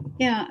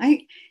 Yeah,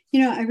 I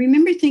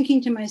remember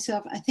thinking to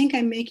myself, I think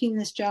I'm making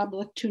this job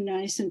look too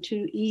nice and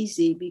too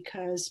easy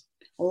because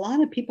a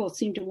lot of people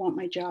seem to want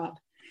my job.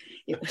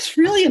 It was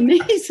really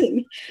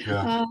amazing.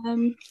 Yeah.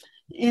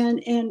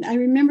 And I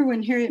remember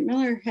when Harriet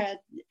Miller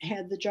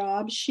had the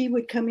job, she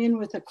would come in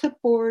with a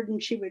clipboard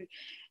and she would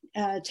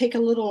take a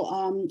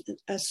little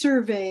a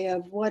survey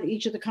of what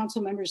each of the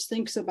council members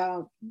thinks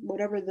about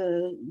whatever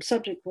the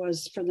subject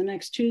was for the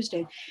next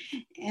Tuesday.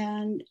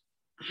 And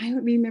I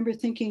remember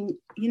thinking,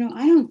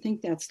 I don't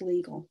think that's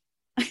legal.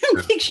 I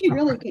don't think she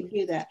really could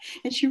do that.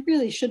 And she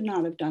really should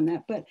not have done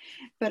that. But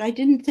I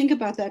didn't think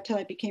about that till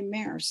I became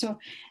mayor. So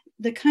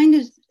the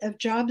kind of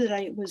job that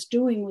I was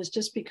doing was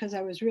just because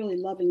I was really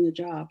loving the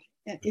job.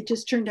 It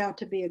just turned out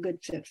to be a good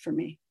fit for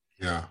me.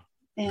 Yeah.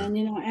 And,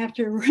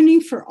 after running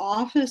for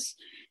office,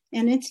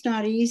 and it's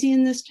not easy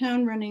in this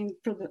town running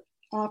for the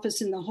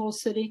office in the whole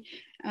city,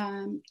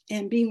 and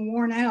being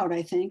worn out,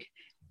 I think,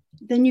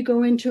 then you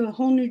go into a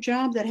whole new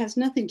job that has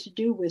nothing to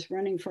do with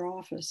running for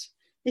office.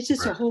 It's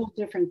just a whole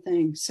different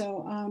thing.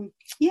 So and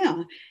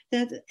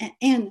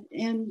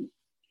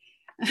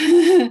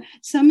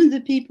some of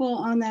the people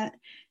on that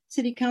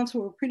city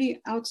council were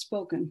pretty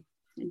outspoken.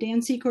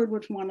 Dan Secord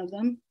was one of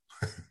them.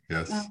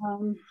 Yes.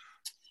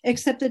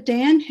 Except that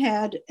Dan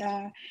had,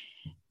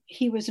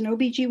 he was an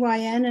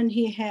OBGYN and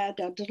he had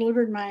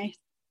delivered my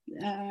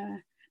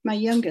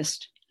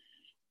youngest.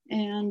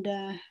 And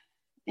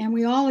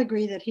we all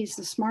agree that he's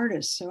the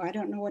smartest. So I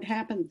don't know what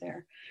happened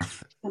there.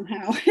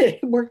 Somehow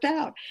it worked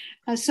out.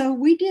 So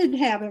we did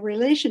have a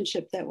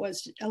relationship that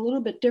was a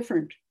little bit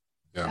different.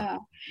 Yeah.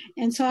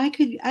 And so I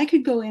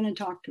could go in and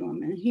talk to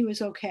him and he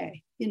was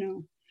okay.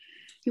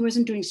 He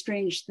wasn't doing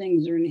strange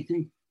things or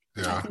anything.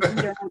 Yeah. I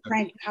think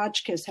Frank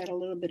Hotchkiss had a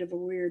little bit of a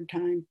weird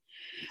time.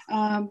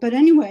 But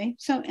anyway,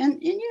 so,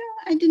 and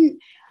I didn't,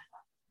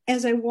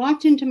 as I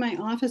walked into my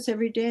office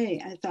every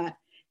day, I thought,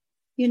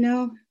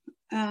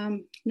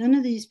 none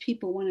of these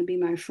people want to be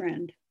my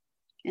friend.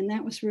 And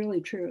that was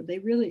really true.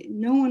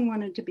 No one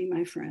wanted to be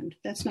my friend.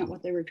 That's not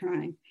what they were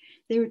trying.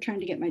 They were trying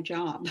to get my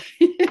job.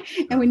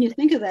 And when you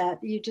think of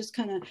that, you just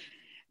kind of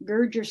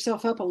gird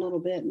yourself up a little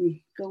bit and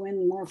go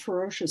in more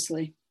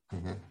ferociously.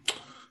 Mm-hmm.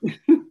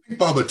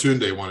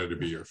 Babatunde wanted to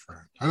be your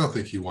friend. I don't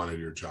think he wanted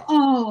your job.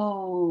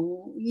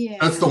 Oh, yeah.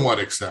 That's the one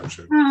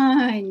exception.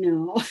 I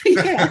know.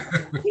 Yeah.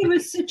 He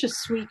was such a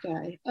sweet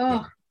guy.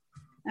 Oh,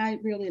 yeah. I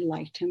really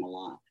liked him a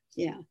lot.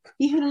 Yeah.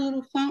 He had a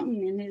little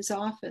fountain in his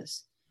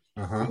office.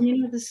 Uh-huh.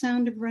 And the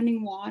sound of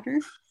running water.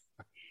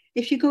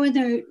 If you go in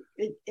there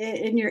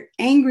and you're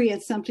angry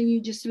at something,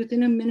 you just,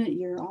 within a minute,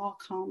 you're all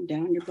calmed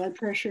down. Your blood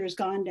pressure has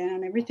gone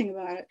down, everything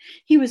about it.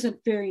 He was a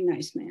very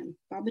nice man.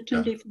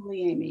 Babatunde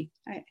Filiemi.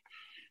 I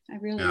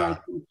really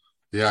liked him.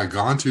 Yeah,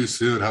 gone too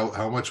soon.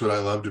 How much would I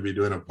love to be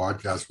doing a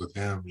podcast with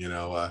him,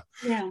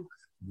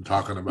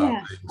 talking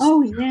about things.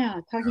 Oh, yeah,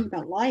 talking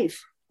about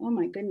life. Oh,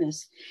 my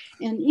goodness.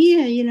 And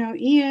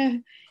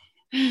Ia,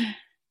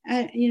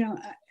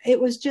 it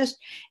was just,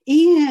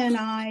 Ia and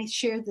I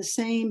shared the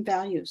same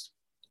values,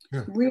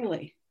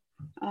 really.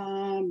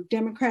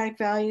 Democratic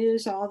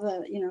values, all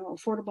the,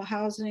 affordable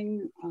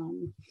housing,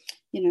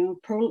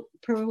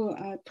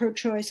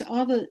 pro-choice,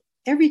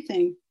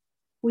 everything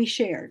we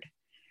shared.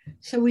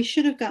 So we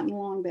should have gotten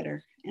along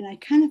better. And I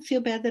kind of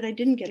feel bad that I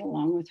didn't get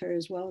along with her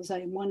as well as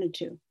I wanted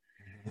to.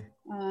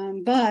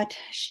 But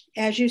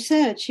as you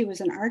said, she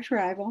was an arch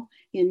rival.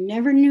 You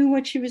never knew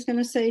what she was going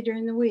to say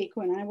during the week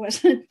when I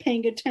wasn't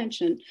paying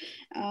attention.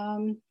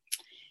 And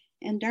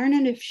darn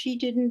it, if she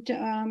didn't,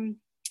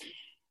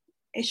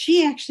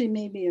 she actually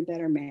made me a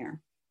better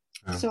mayor.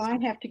 Yeah. So I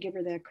have to give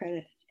her that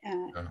credit.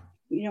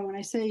 When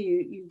I say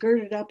you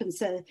girded up and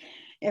said,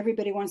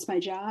 everybody wants my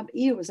job,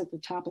 Ia was at the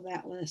top of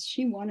that list.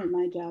 She wanted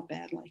my job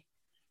badly.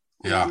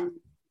 Yeah.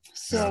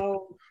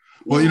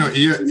 Well,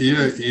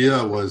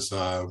 Ia was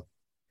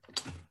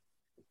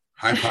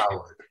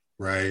high-powered,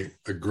 right?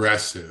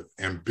 Aggressive,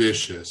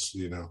 ambitious.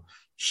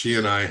 She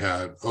and I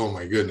had, oh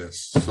my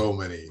goodness, so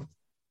many.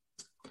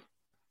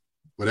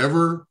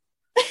 Whatever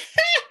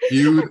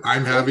feud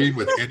I'm having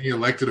with any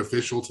elected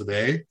official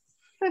today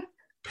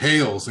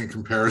pales in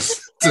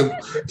comparison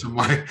to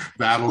my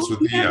battles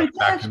with Ia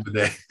back in the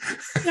day.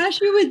 Josh,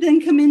 you would then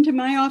come into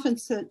my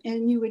office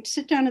and you would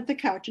sit down at the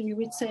couch and you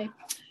would say,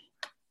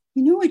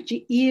 you know what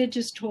Ia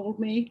just told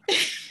me?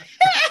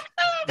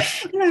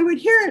 And I would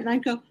hear it and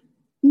I'd go,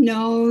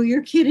 no,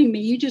 you're kidding me.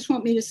 You just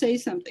want me to say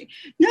something.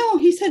 No,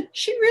 he said,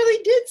 she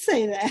really did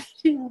say that.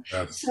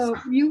 So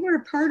you were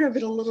a part of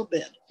it a little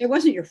bit. It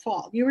wasn't your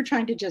fault. You were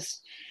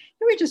just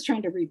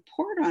trying to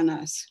report on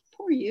us.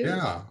 Poor you.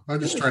 Yeah, I'm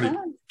just trying to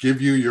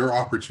give you your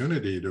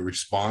opportunity to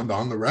respond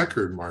on the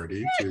record,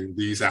 Marty, to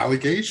these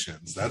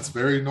allegations. That's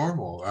very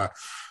normal.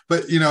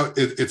 But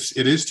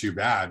it is too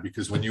bad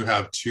because when you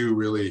have two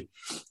really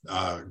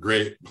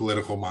great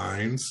political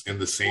minds in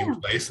the same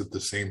place at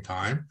the same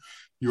time,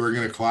 you are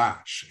going to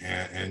clash,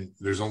 and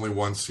there's only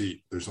one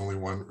seat. There's only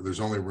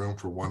room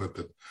for one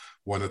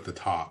at the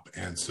top.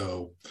 And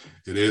so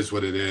it is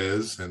what it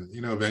is. And,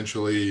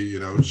 eventually,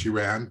 she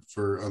ran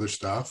for other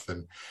stuff,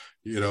 and,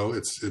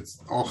 it's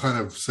all kind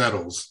of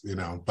settles,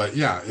 but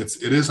yeah,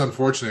 it is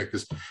unfortunate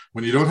because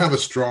when you don't have a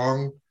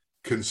strong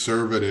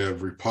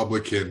conservative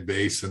Republican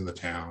base in the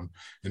town,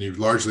 and you've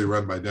largely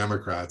run by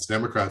Democrats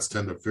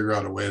tend to figure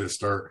out a way to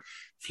start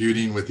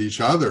feuding with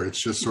each other. It's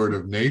just sort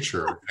of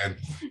nature.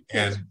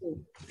 And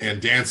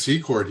Dan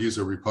Secord, he's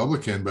a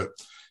Republican, but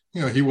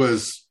he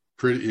was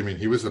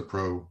he was a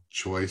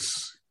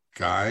pro-choice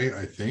guy,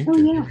 I think. Oh,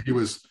 yeah. And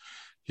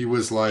he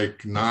was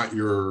like not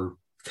your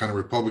kind of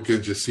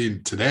Republican just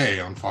seen today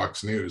on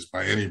Fox News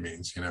by any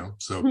means,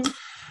 so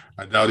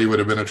I doubt he would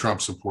have been a Trump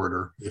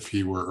supporter if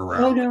he were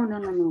around. Oh,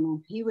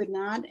 no, he would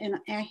not. And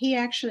he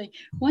actually,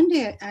 one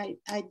day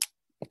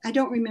I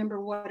don't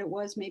remember what it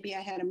was. Maybe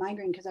I had a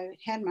migraine, because I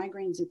had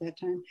migraines at that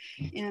time.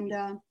 And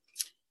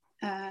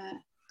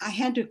I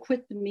had to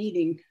quit the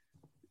meeting.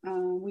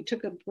 We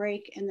took a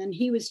break, and then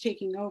he was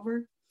taking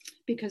over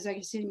because I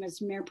guess he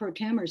was mayor pro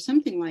tem or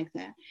something like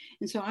that.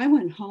 And so I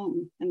went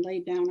home and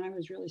laid down. I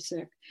was really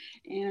sick.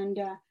 And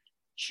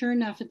sure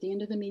enough, at the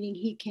end of the meeting,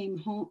 he came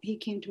home. He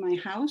came to my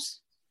house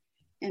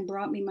and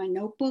brought me my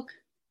notebook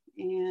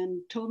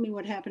and told me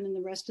what happened in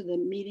the rest of the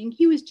meeting.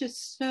 He was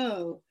just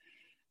so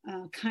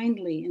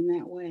kindly in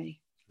that way.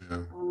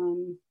 Yeah.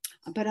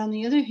 But on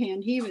the other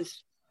hand, he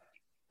was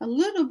a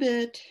little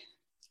bit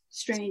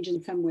strange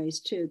in some ways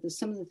too.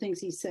 Some of the things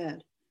he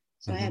said.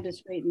 So I had to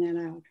straighten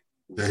that out.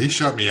 Yeah, he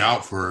shut me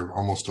out for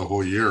almost a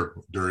whole year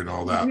during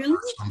all that. Really?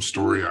 Some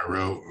story I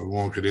wrote. I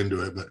won't get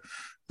into it, but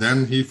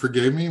then he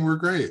forgave me and we're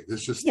great.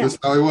 It's just that's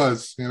how he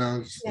was,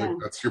 like,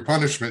 that's your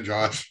punishment,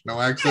 Josh. No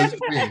access to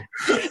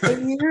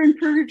me. You're in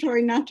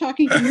purgatory not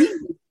talking to me.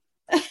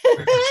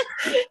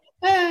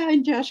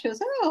 And Josh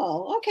goes,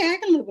 oh, okay, I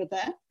can live with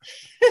that.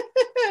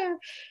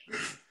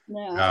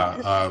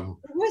 No,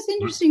 it was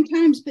interesting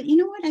times, but you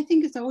know what? I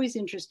think it's always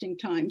interesting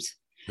times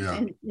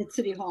at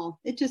City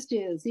Hall. It just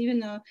is, even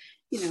though,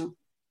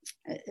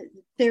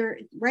 there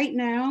right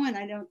now, and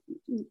I don't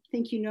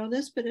think you know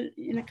this, but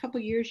in a couple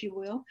of years you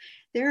will,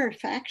 there are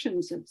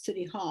factions at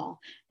City Hall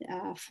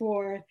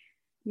for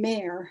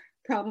mayor,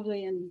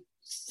 probably in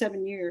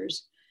 7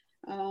 years.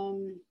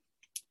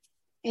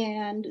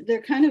 And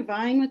they're kind of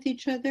vying with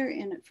each other.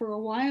 And for a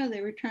while, they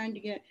were trying to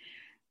get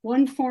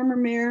one former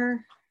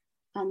mayor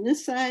on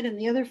this side and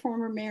the other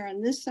former mayor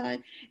on this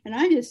side. And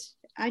I just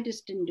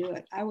didn't do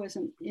it. I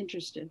wasn't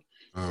interested.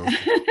 Oh.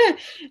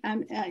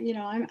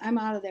 I'm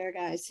out of there,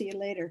 guys. See you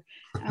later.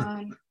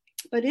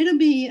 But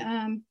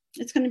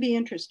it's going to be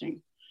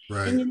interesting.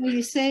 Right. And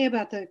you say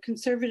about the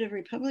conservative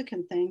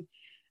Republican thing,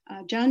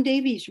 John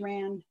Davies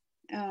ran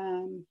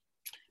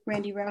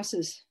Randy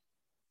Rouse's,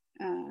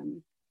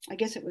 I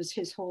guess it was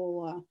his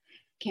whole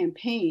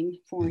campaign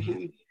for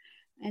him.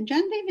 And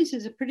John Davies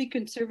is a pretty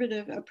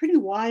conservative, a pretty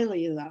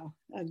wily though,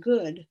 a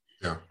good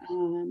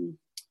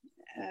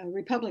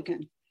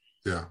Republican.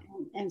 Yeah.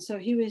 And so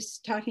he was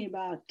talking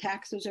about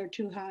taxes are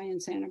too high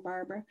in Santa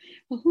Barbara.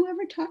 Well,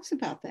 whoever talks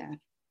about that?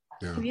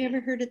 Yeah. Have you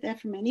ever heard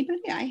that from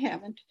anybody? I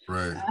haven't.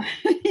 Right.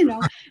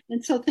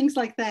 And so things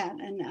like that.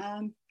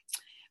 And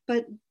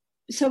but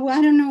so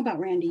I don't know about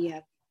Randy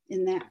yet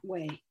in that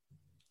way.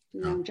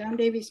 John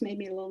Davies made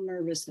me a little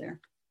nervous there.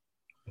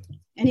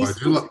 And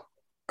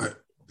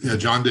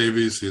John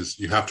Davies is,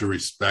 you have to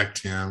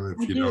respect him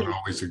if you don't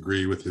always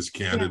agree with his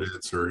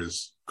candidates or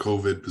his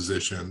COVID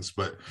positions,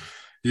 but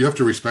you have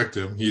to respect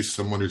him. He's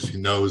someone who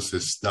knows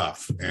his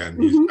stuff,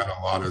 and he's got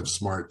a lot of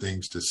smart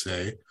things to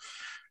say.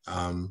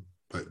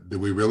 But do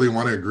we really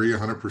want to agree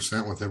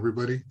 100% with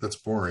everybody? That's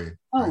boring.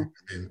 Oh, right?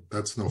 I mean,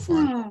 that's no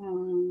fun.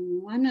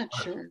 Oh, I'm not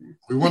sure.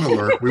 We want to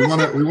learn. We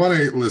want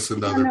to listen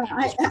to other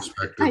people's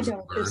perspectives. I know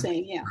what you're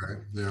saying. Yeah.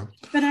 Right? Yeah.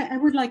 But I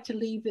would like to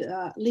leave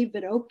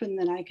it open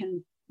that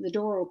the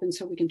door open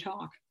so we can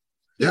talk.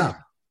 Yeah,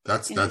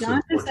 that's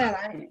John does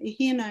that.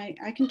 He and I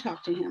can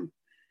talk to him,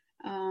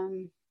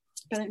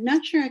 but I'm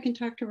not sure I can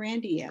talk to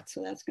Randy yet.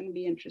 So that's going to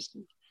be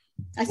interesting.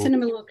 I sent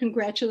him a little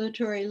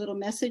congratulatory little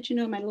message,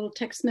 my little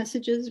text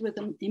messages with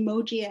an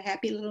emoji, a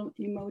happy little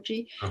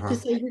emoji, to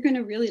say, you're going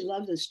to really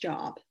love this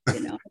job.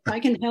 If I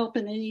can help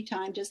at any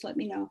time, just let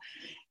me know.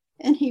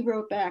 And he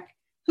wrote back,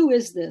 who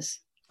is this?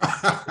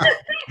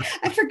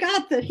 I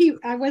forgot that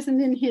I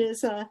wasn't in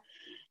his,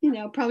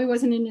 probably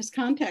wasn't in his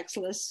contacts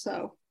list.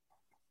 So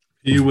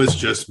he was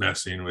just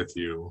messing with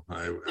you.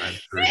 I'm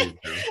sure he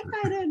knew.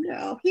 I don't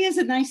know. He is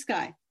a nice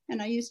guy.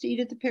 And I used to eat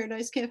at the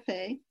Paradise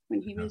Cafe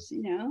when he was,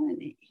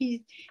 and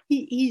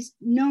he's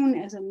known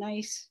as a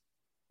nice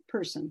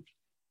person.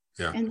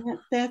 Yeah. And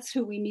that's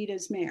who we need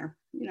as mayor,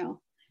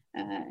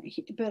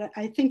 but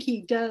I think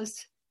he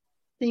does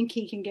think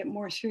he can get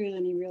more through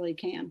than he really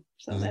can.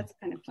 So that's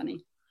kind of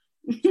funny.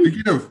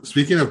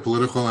 Speaking of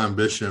political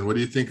ambition, what do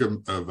you think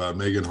of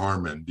Megan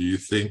Harmon? Do you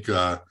think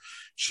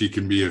she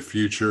can be a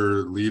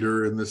future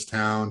leader in this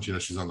town?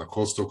 She's on the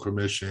Coastal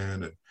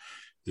Commission,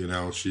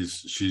 and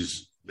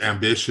she's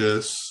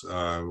ambitious.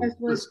 As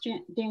was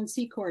Dan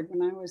Secord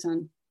when I was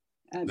on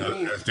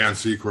mayor. Dan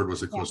Secord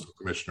was a coastal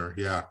commissioner.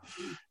 Yeah.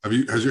 Have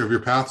your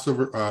paths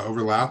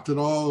overlapped at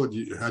all?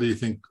 How do you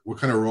think? What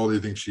kind of role do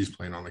you think she's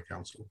playing on the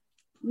council?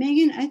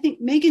 Megan, I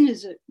think Megan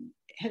is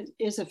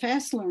a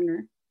fast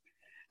learner.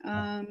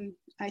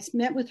 I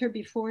met with her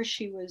before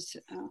she was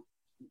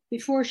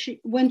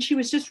when she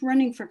was just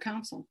running for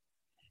council,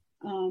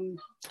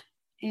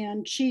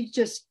 and she's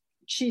just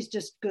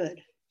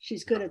good.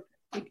 She's good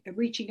at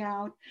reaching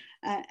out.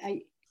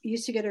 I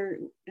used to get her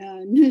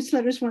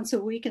newsletters once a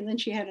week, and then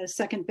she had a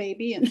second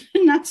baby and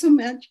not so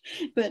much,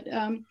 but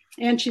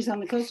and she's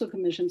on the Coastal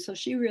Commission, so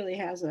she really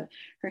has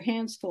her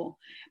hands full.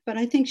 But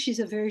I think she's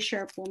a very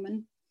sharp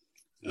woman.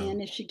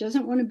 And if she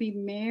doesn't want to be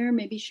mayor,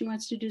 maybe she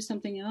wants to do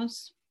something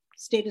else.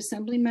 State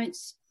assembly might,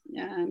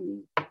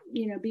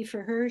 be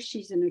for her.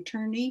 She's an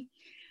attorney.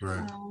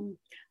 Right.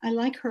 I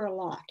like her a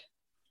lot.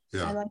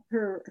 Yeah. I like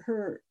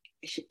her.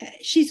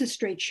 She's a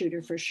straight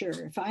shooter for sure.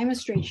 If I'm a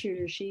straight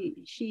shooter, she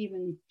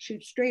even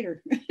shoots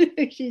straighter.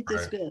 She's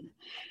just good.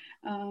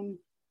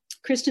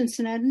 Kristen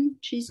Sneddon,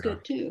 she's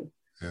good too.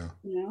 Yeah.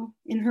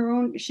 In her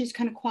own, she's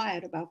kind of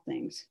quiet about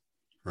things.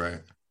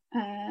 Right.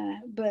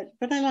 But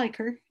I like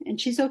her, and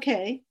she's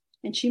okay,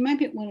 and she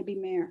might want to be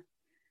mayor.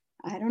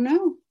 I don't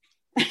know.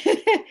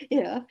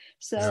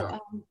 So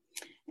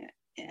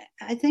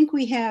I think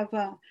we have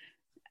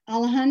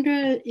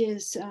Alejandra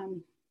is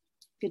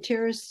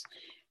Gutierrez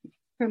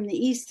from the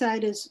east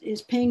side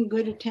is paying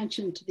good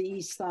attention to the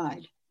east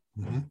side,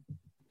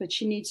 but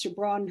she needs to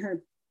broaden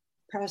her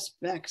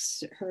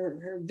prospects,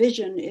 her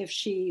vision if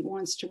she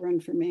wants to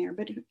run for mayor.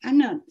 But I'm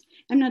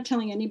not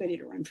telling anybody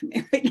to run for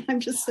mayor right now. I'm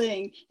just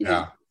saying.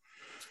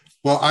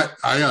 Well,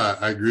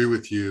 I agree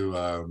with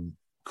you.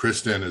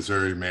 Kristen is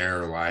very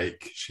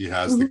mayor-like. She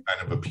has the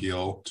kind of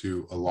appeal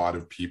to a lot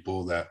of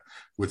people that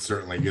would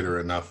certainly get her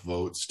enough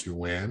votes to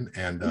win.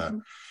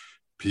 And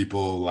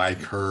people like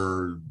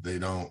her, they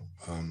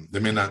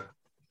may not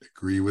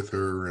agree with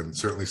her, and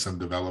certainly some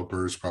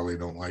developers probably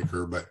don't like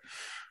her, but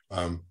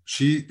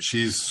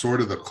she's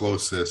sort of the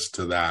closest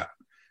to that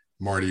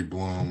Marty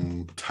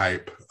Bloom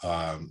type,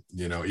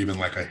 even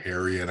like a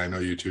Harry, and I know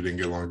you two didn't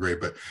get along great,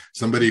 but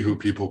somebody who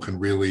people can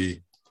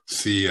really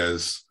see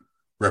as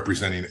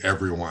representing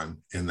everyone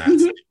in that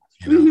city,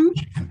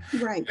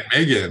 Right. And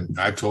Megan,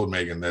 I've told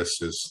Megan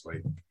this is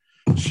like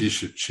she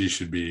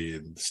should be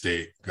in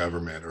state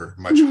government or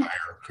much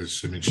higher,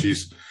 because I mean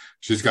she's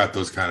got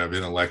those kind of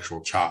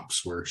intellectual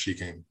chops where she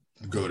can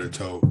go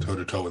toe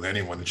to toe with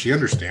anyone, and she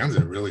understands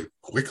it really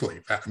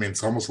quickly. I mean,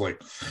 it's almost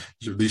like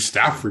these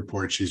staff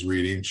reports she's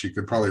reading, she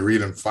could probably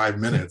read in 5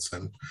 minutes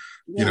and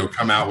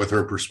come out with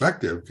her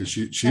perspective, because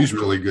she's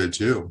really good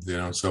too.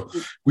 So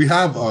we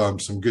have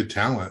some good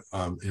talent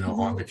on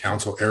the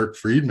council. Eric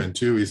Friedman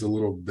too, he's a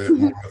little bit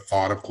more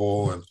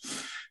methodical, and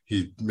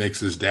he makes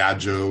his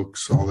dad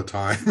jokes all the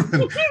time.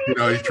 And,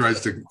 he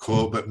tries to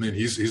quote, but I mean,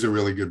 he's a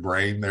really good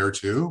brain there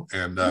too.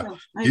 And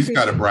he's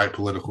got a bright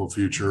political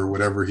future,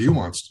 whatever he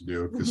wants to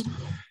do, because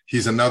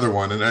he's another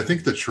one. And I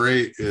think the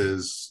trait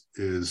is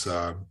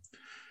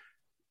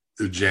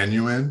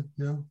genuine,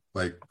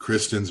 like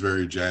Kristen's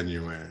very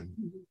genuine.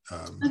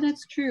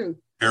 That's true.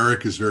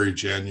 Eric is very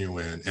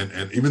genuine.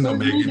 And even though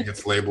Megan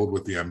gets labeled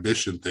with the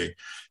ambition thing,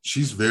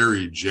 she's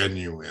very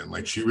genuine.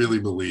 Like she really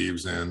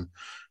believes in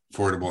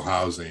affordable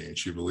housing.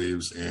 She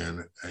believes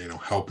in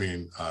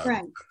helping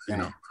her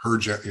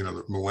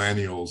the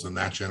millennials and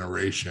that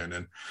generation,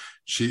 and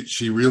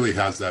she really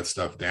has that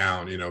stuff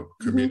down.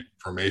 Community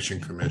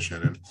Information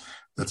Commission, and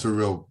that's a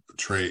real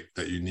trait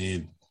that you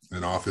need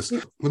in office.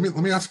 Let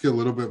me ask you a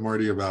little bit,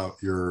 Marty, about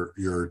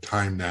your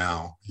time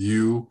now.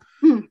 You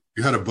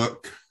had a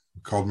book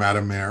called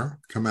Madam Mayor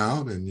come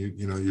out, and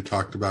you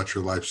talked about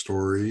your life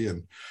story,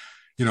 and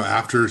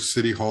after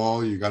City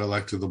Hall, you got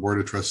elected to the Board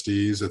of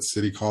Trustees at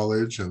City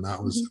College, and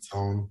that was its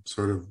own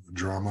sort of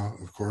drama,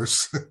 of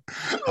course.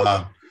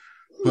 But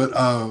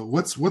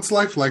what's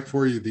life like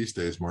for you these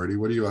days, Marty?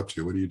 What are you up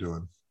to? What are you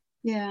doing?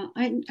 Yeah,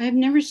 I've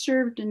never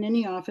served in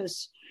any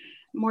office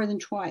more than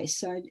twice.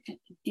 So I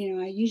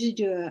usually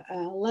do a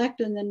elect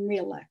and then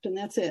re-elect, and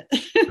that's it.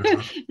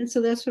 And so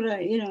that's what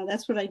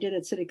I did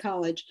at City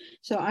College.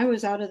 So I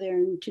was out of there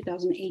in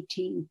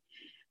 2018.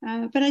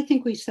 But I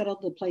think we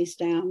settled the place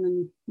down,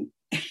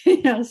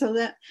 and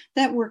so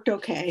that worked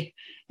okay.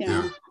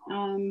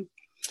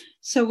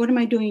 So what am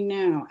I doing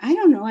now? I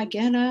don't know. I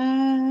get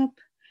up,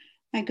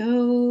 I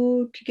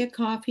go to get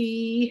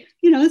coffee.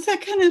 It's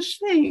that kind of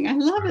thing. I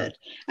love it.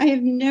 I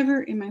have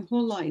never in my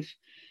whole life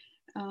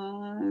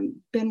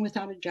been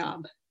without a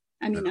job.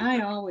 I mean,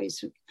 I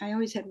always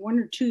had one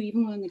or two,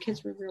 even when the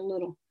kids were real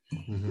little.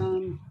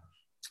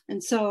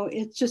 And so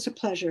it's just a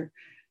pleasure.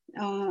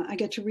 I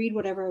get to read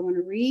whatever I want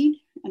to read,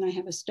 and I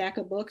have a stack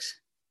of books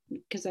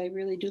because I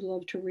really do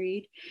love to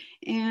read.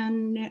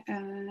 And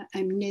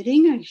I'm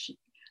knitting. I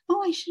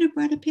should have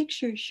brought a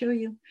picture to show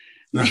you.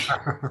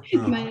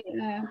 My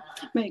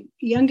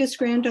youngest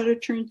granddaughter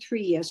turned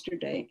 3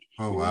 yesterday.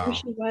 Oh, wow. There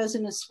she was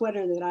in a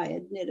sweater that I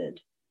had knitted.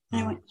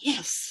 And I went,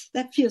 yes,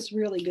 that feels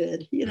really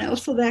good,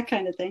 so that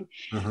kind of thing.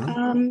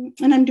 Uh-huh.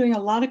 And I'm doing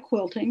a lot of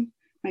quilting.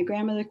 My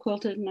grandmother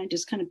quilted, and I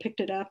just kind of picked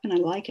it up, and I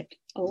like it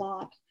a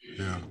lot.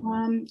 Yeah.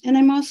 And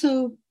I'm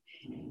also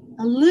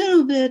a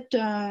little bit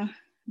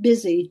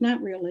busy,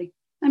 not really.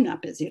 I'm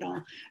not busy at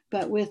all,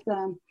 but with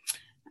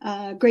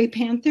Gray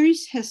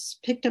Panthers has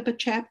picked up a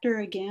chapter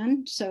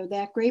again. So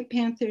that Gray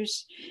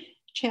Panthers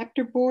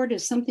chapter board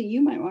is something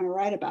you might want to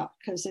write about,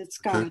 because it's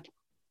got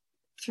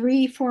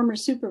 3 former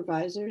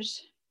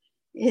supervisors.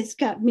 It's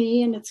got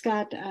me, and it's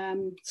got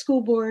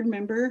school board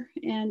member,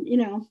 and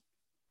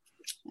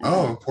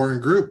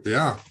important group.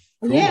 Yeah.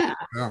 Cool. Yeah.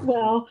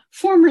 Well,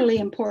 formerly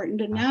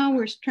important, and now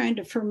we're trying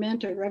to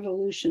ferment a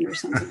revolution or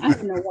something. I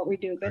don't know what we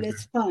do, but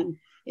it's fun.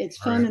 It's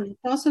fun, and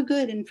it's also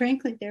good. And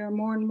frankly, there are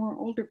more and more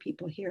older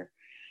people here,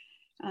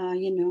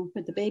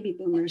 with the baby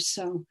boomers.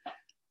 So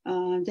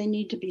they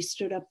need to be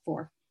stood up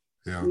for.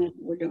 Yeah. And that's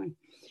what we're doing.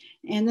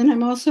 And then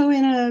I'm also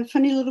in a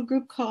funny little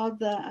group called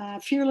the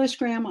Fearless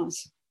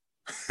Grandmas.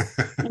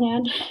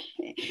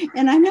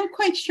 and I'm not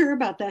quite sure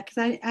about that,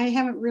 because I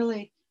haven't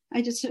really,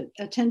 I just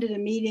attended a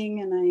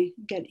meeting and I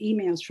get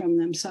emails from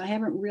them. So I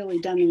haven't really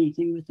done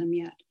anything with them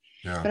yet.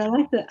 Yeah. But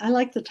I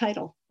like the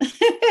title.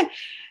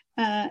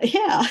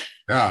 Yeah.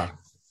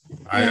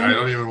 I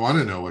don't even want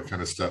to know what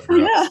kind of stuff.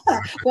 Yeah.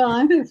 Well,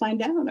 I'm going to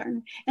find out.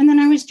 And then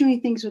I was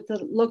doing things with the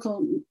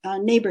local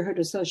neighborhood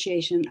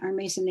association, our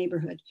Mason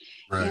neighborhood.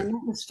 Right. And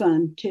that was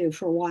fun too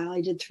for a while.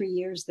 I did 3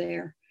 years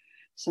there.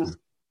 So,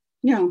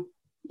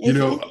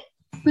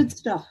 good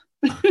stuff.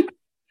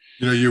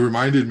 You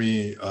reminded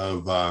me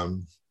of,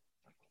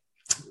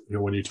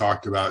 when you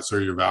talked about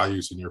sort of your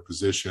values and your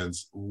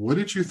positions. What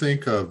did you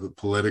think of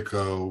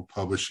Politico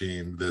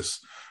publishing this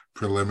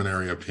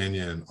preliminary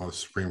opinion on the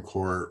Supreme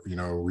Court,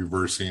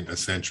 reversing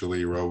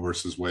essentially Roe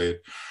versus Wade?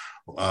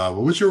 What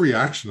was your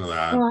reaction to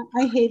that? Well,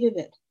 I hated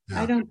it.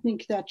 Yeah. I don't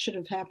think that should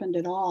have happened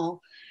at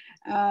all.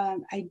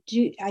 I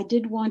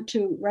did want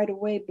to right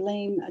away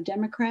blame a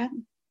Democrat,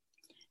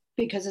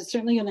 because it's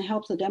certainly going to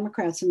help the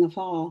Democrats in the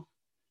fall.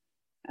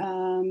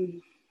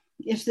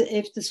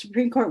 If the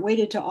Supreme Court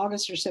waited to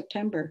August or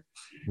September,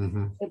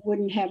 it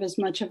wouldn't have as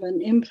much of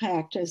an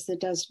impact as it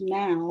does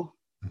now,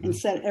 and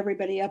set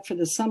everybody up for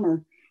the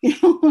summer.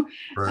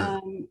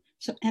 Right.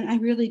 And I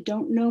really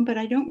don't know, but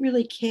I don't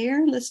really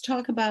care. Let's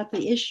talk about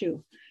the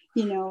issue,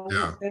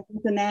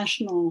 the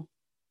national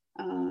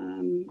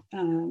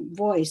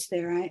voice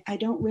there. I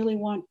don't really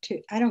want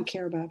to, I don't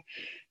care about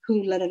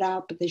who let it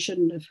out, but they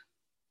shouldn't have.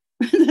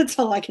 That's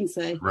all I can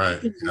say.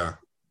 Right. Yeah.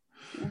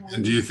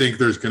 And do you think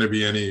there's going to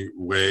be any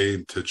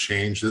way to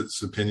change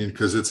this opinion?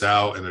 Because it's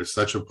out and there's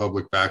such a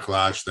public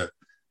backlash that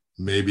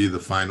maybe the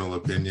final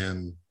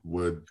opinion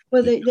would.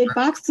 Well, they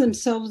boxed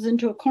themselves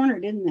into a corner,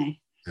 didn't they?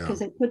 Because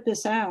they put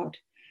this out.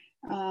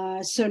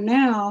 So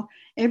now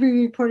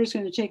every reporter is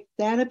going to take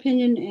that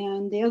opinion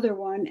and the other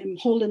one and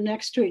hold them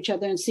next to each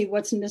other and see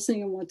what's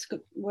missing and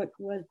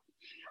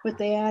what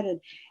they added.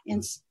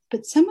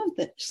 But some of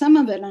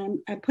it,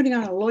 I'm putting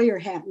on a lawyer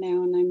hat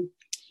now, and I'm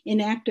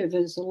inactive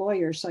as a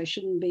lawyer, so I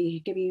shouldn't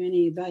be giving you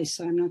any advice.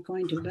 So I'm not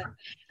going to.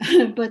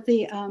 But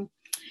the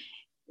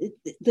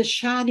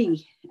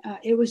shoddy,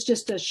 it was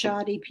just a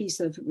shoddy piece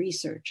of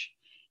research,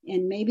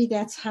 and maybe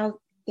that's how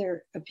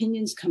their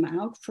opinions come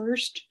out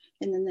first,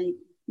 and then they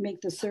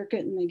make the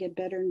circuit and they get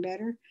better and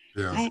better.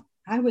 Yeah.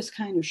 I was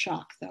kind of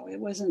shocked, though. It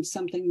wasn't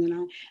something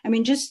that I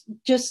mean, just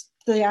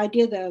the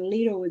idea that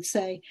Alito would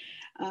say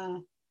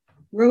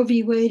Roe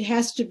v. Wade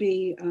has to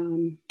be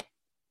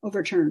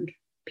overturned,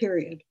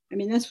 period. I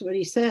mean, that's what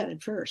he said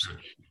at first.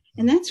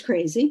 And that's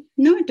crazy.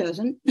 No, it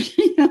doesn't.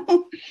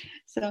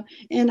 So,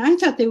 and I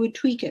thought they would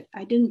tweak it.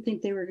 I didn't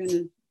think they were going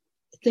to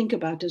think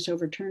about just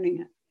overturning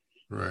it.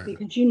 Right.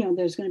 Because,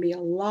 there's going to be a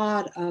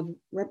lot of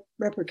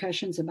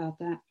repercussions about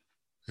that.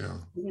 Yeah.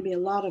 There's going to be a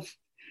lot of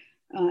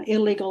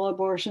illegal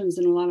abortions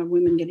and a lot of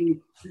women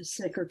getting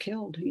sick or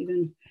killed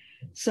even.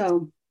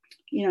 So,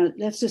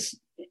 that's just,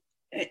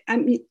 I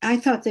mean, I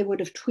thought they would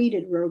have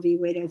tweeted Roe v.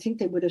 Wade. I think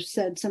they would have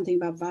said something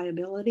about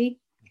viability.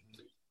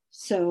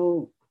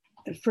 So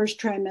the first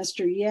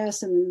trimester,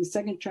 yes. And then the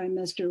second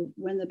trimester,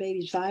 when the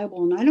baby's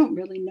viable. And I don't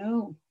really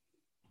know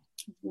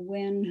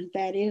when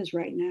that is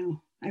right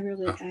now. I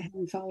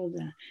haven't followed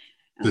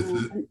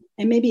that.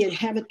 And maybe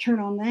have it turn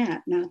on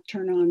that, not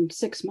turn on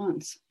 6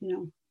 months,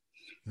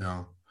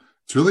 Yeah.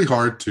 It's really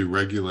hard to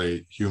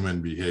regulate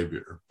human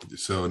behavior.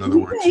 So in other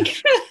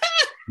words,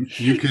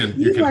 you can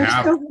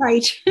have so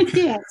right.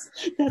 Yes,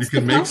 you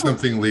can make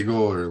something legal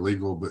or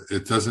illegal, but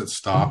it doesn't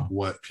stop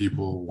what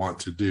people want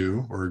to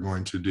do or are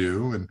going to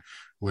do. And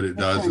what it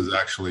does is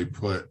actually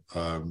put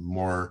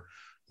more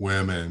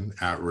women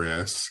at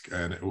risk,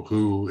 and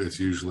who is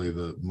usually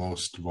the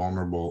most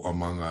vulnerable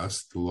among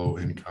us, the low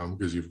income,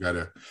 because you've got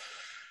to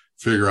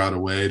figure out a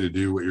way to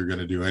do what you're going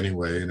to do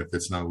anyway. And if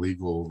it's not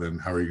legal, then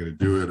how are you going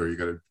to do it? Or you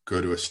got to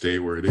go to a state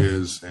where it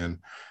is. And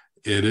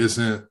it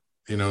isn't,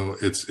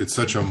 it's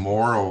such a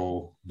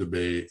moral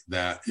debate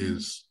that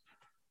is,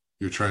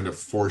 you're trying to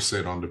force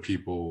it onto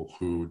people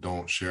who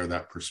don't share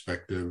that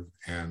perspective.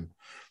 And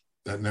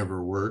that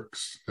never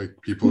works. Like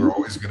people are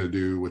always going to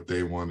do what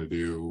they want to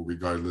do,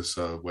 regardless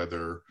of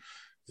whether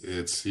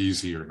it's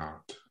easy or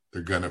not.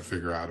 They're going to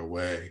figure out a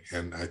way.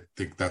 And I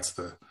think that's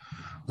the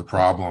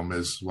problem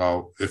is,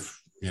 well,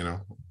 if,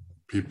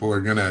 people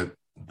are going to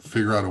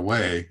figure out a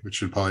way, which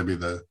should probably be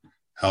the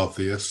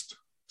healthiest,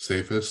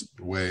 safest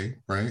way,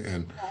 right?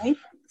 Right.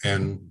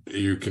 And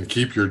you can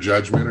keep your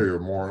judgment or your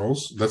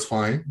morals. That's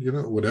fine,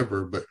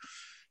 whatever. But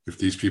if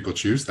these people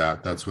choose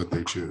that, that's what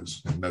they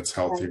choose, and that's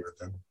healthy with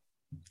them.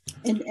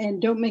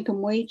 And don't make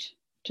them wait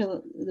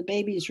till the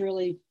baby's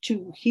really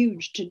too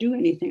huge to do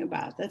anything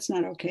about. That's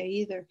not okay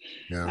either.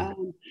 Yeah.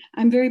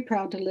 I'm very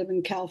proud to live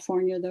in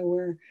California, though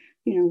we're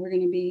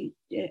going to be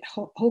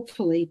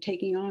hopefully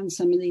taking on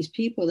some of these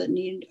people that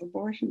need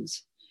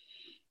abortions.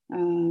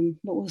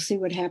 But we'll see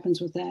what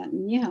happens with that.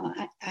 And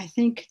yeah, I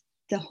think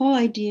the whole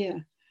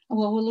idea,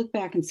 well, we'll look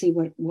back and see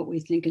what we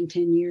think in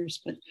 10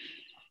 years, but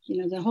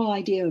the whole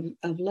idea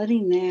of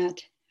letting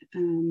that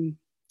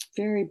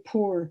very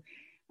poor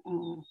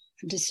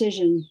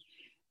decision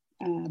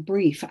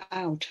brief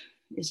out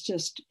is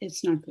just,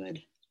 it's not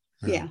good.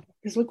 Yeah,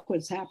 because look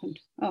what's happened.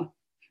 Oh.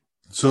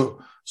 So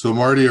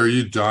Marty, are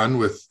you done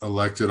with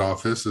elected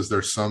office? Is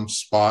there some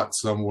spot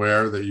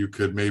somewhere that you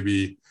could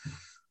maybe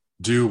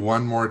do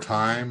one more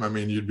time? I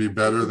mean, you'd be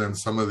better than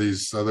some of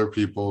these other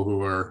people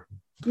who are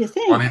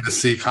wanting to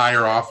seek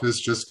higher office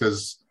just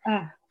because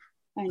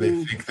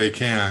they think they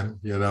can,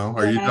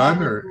 Are you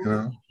done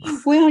or,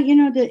 Well,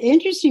 the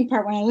interesting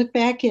part when I look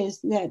back is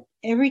that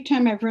every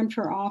time I've run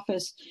for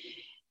office,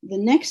 the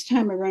next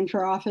time I run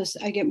for office,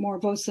 I get more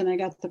votes than I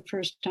got the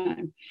first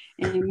time,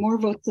 and more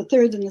votes the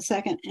third than the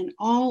second. And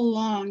all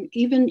along,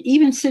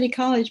 even City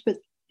College, but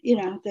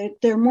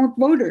there are more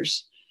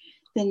voters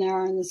than there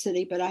are in the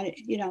city. But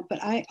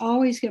I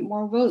always get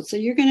more votes. So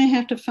you're going to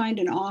have to find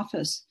an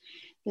office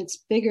that's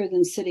bigger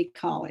than City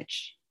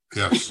College.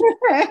 Yes.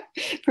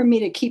 For me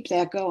to keep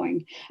that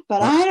going.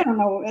 But I don't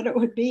know what it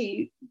would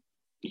be.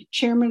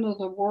 Chairman of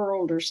the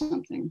world or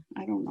something.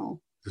 I don't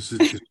know. It's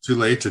too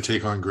late to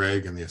take on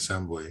Greg in the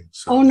assembly.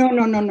 So. Oh, no.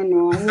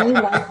 I really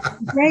like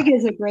Greg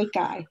is a great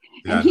guy.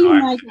 Yeah,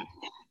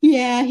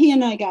 and he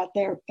and I got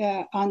there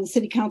on the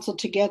city council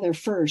together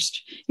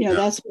first.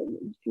 That's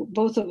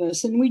both of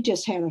us. And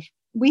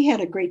we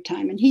had a great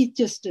time. And he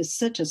just is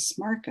such a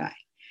smart guy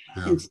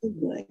and so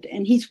good.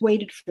 And he's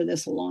waited for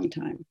this a long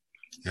time.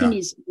 Yeah. He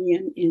needs to be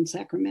in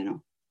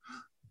Sacramento.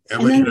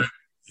 And then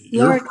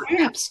Laura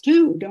Capps,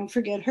 too. Don't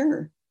forget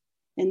her.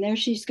 And there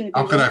she's going to be.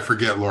 How could I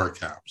forget Laura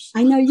Capps?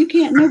 I know you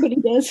can't. Nobody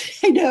does.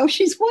 I know.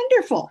 She's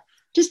wonderful.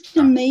 Just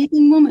an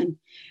amazing woman.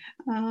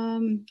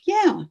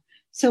 Yeah.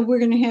 So we're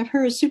going to have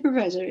her as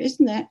supervisor.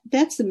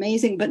 That's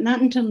amazing, but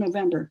not until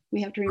November.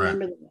 We have to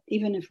remember that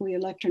even if we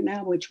elect her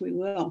now, which we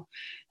will,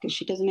 because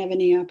she doesn't have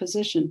any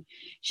opposition,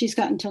 she's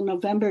got until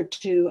November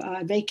to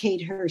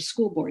vacate her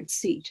school board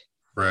seat.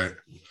 Right.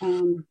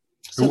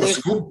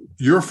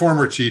 You're a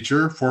former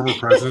teacher, former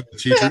president of the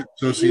Teacher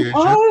Association.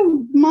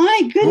 Oh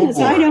my goodness!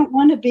 I don't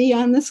want to be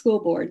on the school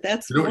board.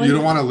 That's you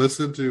don't want to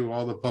listen to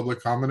all the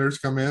public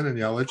commenters come in and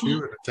yell at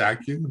you and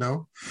attack you.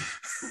 No,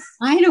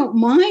 I don't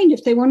mind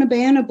if they want to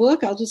ban a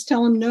book. I'll just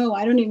tell them no.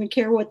 I don't even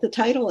care what the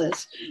title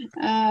is.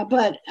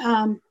 But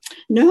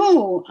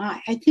no,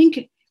 I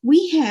think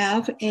we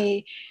have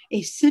a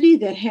city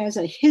that has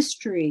a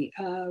history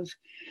of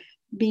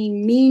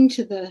being mean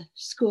to the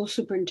school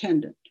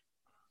superintendent.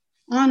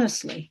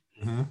 Honestly,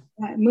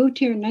 I moved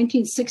here in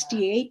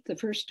 1968, the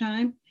first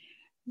time.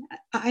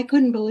 I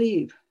couldn't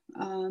believe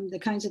the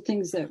kinds of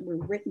things that were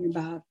written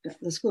about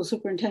the school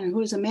superintendent, who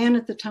was a man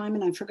at the time,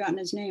 and I've forgotten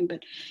his name.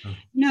 But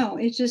no,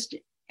 it's just,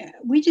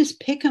 we just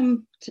pick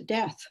him to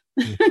death.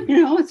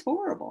 It's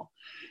horrible.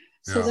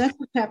 So that's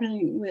what's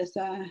happening with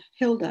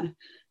Hilda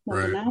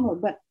Maldonado.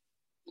 But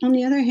on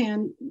the other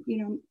hand,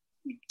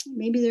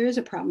 maybe there is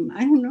a problem.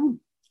 I don't know.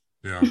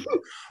 Yeah.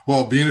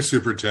 Well, being a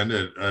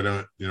superintendent, I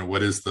don't,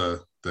 what is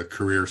the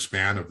career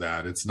span of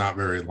that? It's not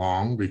very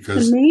long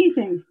because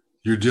amazing.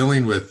 You're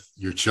dealing with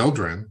your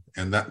children,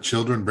 and that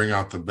children bring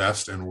out the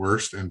best and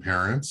worst in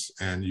parents.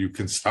 And you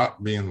can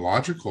stop being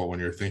logical when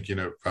you're thinking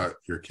about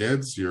your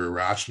kids. You're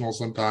irrational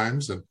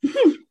sometimes, and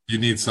you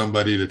need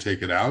somebody to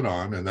take it out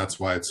on. And that's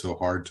why it's so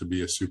hard to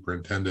be a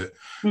superintendent.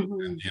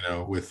 And,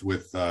 with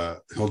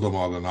Hilda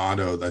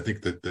Maldonado, I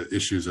think that the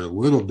issues are a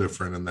little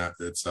different in that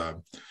it's,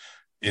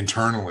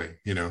 internally,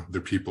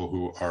 the people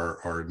who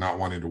are not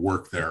wanting to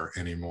work there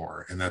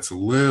anymore. And that's a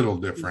little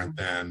different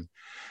than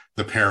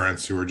the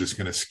parents who are just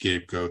going to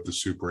scapegoat the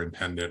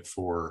superintendent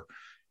for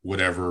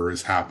whatever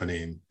is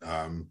happening,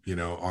 on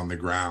the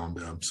ground.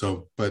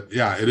 But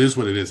yeah, it is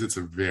what it is. It's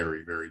a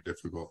very, very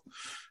difficult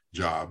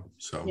job.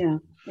 So yeah,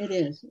 it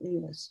is. It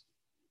is.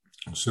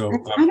 So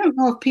I don't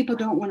know if people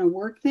don't want to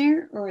work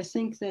there or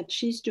think that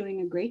she's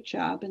doing a great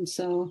job. And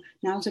so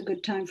now's a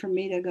good time for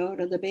me to go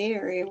to the Bay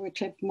Area,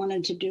 which I've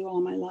wanted to do all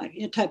my life,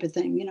 type of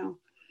thing,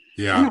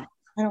 Yeah.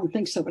 I don't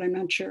think so, but I'm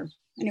not sure.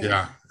 Anyway.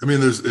 Yeah. I mean,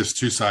 there's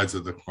two sides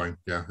of the coin.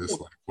 Yeah. It's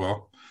like,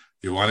 well,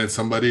 you wanted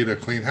somebody to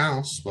clean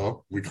house.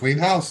 Well, we clean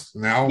house.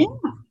 Now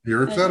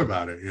You're upset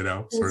about it,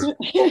 sort of.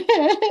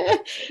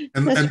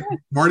 And That's and right.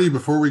 Marty,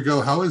 before we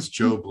go, how is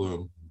Joe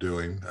Bloom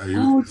doing?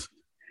 Oh,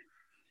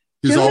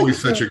 He's Joe always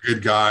is such good. a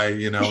good guy,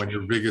 and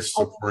your biggest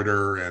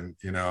supporter, and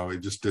he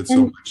just did so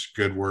And much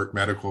good work,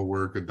 medical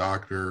work, a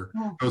doctor.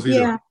 How's he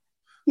doing? yeah,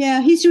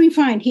 yeah, he's doing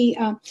fine. He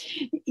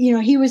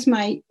was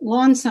my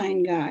lawn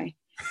sign guy.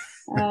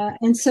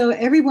 And so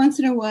every once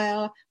in a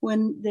while,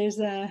 when there's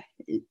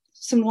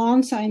some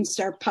lawn signs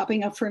start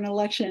popping up for an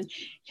election,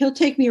 he'll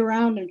take me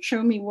around and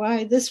show me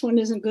why this one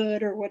isn't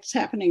good or what's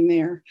happening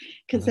there,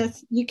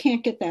 because you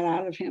can't get that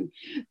out of him.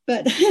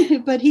 But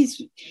but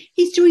he's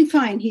doing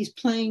fine. He's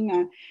playing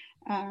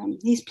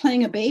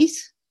a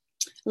bass,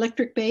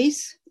 electric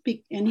bass,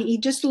 and he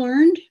just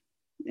learned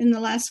in the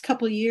last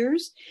couple of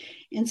years.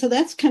 And so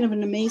that's kind of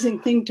an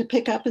amazing thing to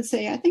pick up and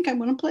say, I think I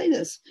want to play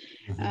this.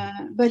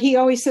 But he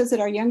always says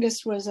that our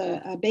youngest was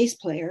a bass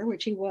player,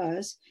 which he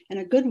was, and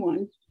a good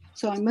one.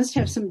 So I must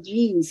have some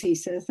genes, he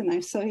says.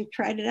 And so he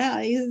tried it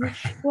out. He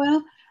says,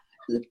 well,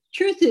 the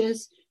truth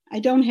is, I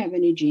don't have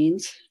any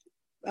genes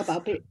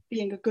about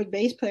being a good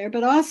bass player,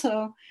 but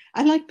also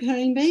I like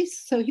playing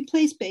bass. So he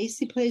plays bass.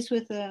 He plays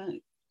with a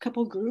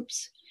couple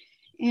groups.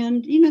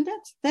 And,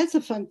 that's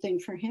a fun thing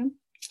for him.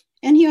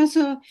 And he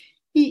also,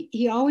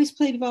 he always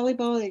played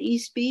volleyball at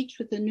East Beach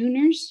with the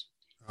Nooners.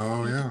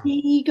 Oh, yeah.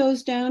 He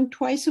goes down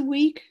twice a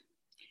week,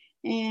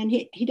 and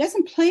he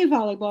doesn't play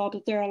volleyball,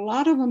 but there are a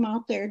lot of them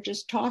out there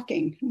just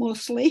talking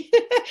mostly.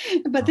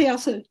 But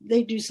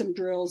they do some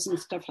drills and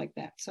stuff like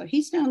that. So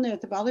he's down there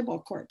at the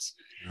volleyball courts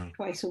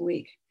twice a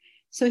week.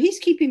 So he's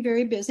keeping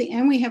very busy.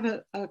 And we have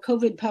a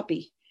COVID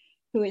puppy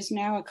who is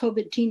now a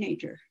COVID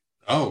teenager.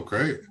 Oh,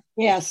 great.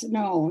 Yes,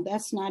 no,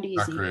 that's not easy.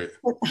 Not great.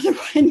 But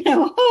otherwise,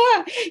 no,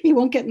 he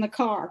won't get in the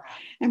car,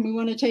 and we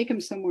want to take him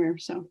somewhere.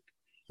 So,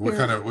 what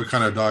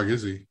kind of dog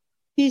is he?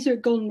 He's a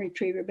golden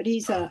retriever, but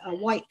he's a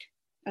white,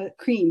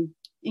 cream,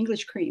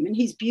 English cream, and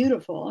he's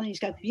beautiful, and he's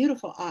got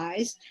beautiful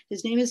eyes.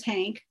 His name is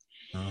Hank,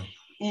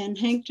 and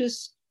Hank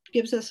just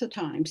gives us a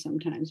time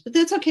sometimes, but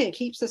that's okay. It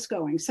keeps us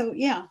going. So,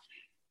 yeah,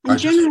 in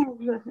general,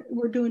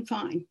 we're doing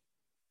fine.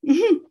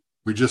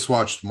 We just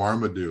watched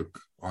Marmaduke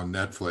on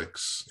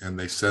Netflix, and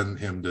they send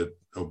him to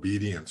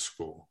obedience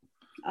school.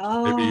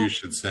 Oh, maybe you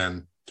should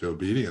send to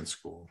obedience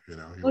school.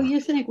 Well, you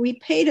think we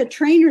paid a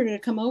trainer to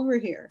come over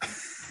here,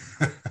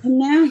 and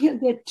now he'll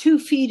get 2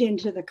 feet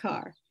into the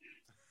car.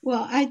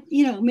 Well,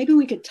 maybe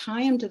we could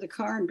tie him to the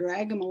car and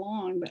drag him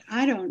along, but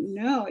I don't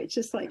know. It's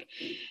just like,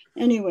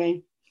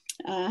 anyway.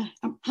 I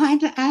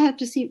have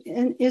to see.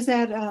 And is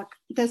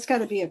that's got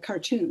to be a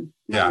cartoon?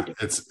 Yeah,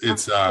 it's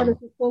a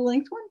full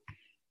length one.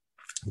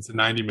 It's a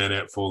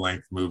 90-minute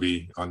full-length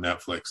movie on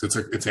Netflix.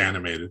 It's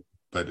animated,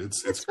 but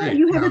it's great.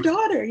 You have a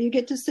daughter. You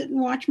get to sit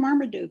and watch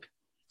Marmaduke.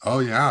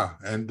 Oh yeah,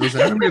 and those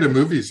animated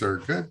movies are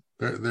good.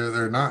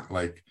 They're not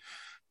like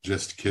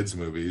just kids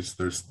movies.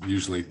 There's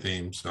usually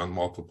themes on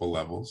multiple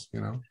levels.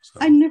 So.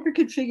 I never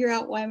could figure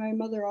out why my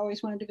mother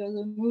always wanted to go to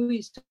the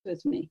movies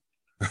with me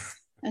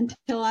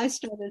until I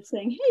started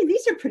saying, "Hey,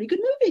 these are pretty good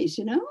movies."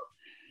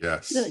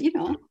 Yes.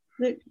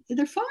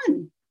 They're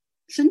fun.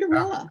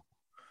 Cinderella. Yeah.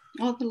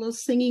 All the little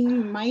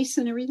singing mice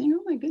and everything.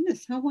 Oh my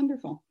goodness, how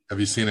wonderful. Have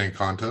you seen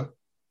Encanto?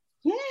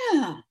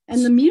 Yeah.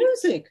 And the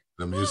music.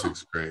 The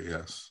music's great,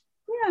 yes.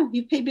 Yeah,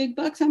 you pay big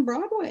bucks on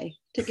Broadway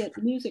to get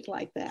music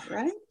like that,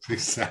 right?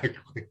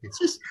 Exactly. It's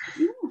just,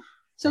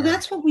 So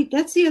that's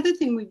the other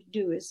thing we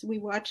do is we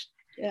watch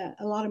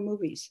a lot of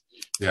movies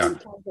on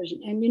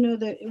television. And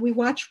we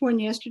watched one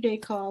yesterday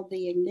called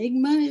The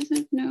Enigma, is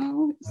it?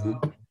 No.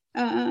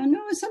 No,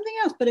 it's something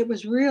else, but it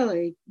was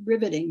really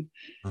riveting.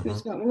 It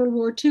was about World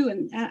War II,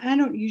 and I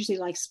don't usually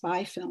like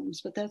spy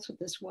films, but that's what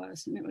this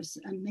was, and it was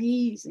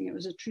amazing. It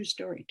was a true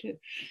story too.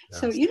 Yes.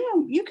 So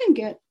you can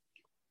get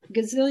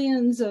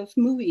gazillions of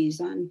movies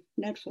on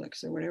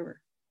Netflix or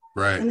whatever.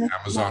 Right,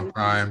 Amazon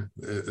Prime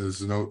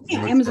is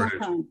Amazon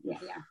Prime.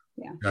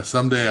 Yeah.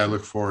 Someday I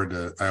look forward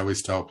to. I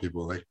always tell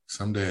people like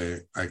someday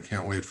I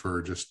can't wait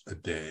for just a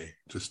day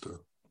just to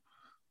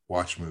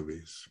watch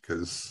movies,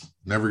 because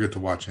never get to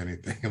watch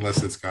anything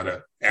unless it's got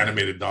an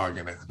animated dog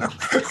in it.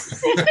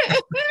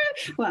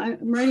 Well,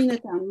 I'm writing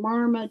that down.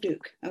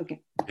 Marmaduke.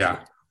 Okay. Yeah,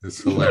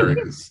 it's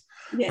hilarious.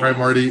 Yeah. All right,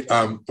 Marty,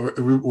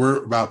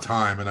 we're about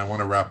time, and I want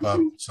to wrap up.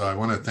 So I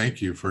want to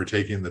thank you for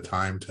taking the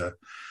time to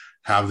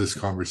have this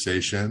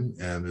conversation,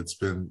 and it's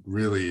been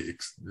really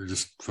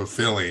just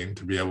fulfilling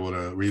to be able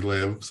to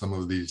relive some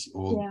of these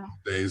old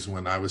days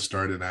when I was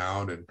starting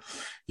out and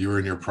you were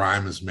in your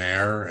prime as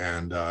mayor,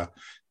 and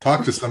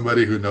talk to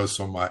somebody who knows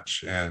so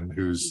much and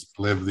who's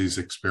lived these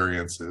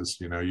experiences.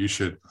 You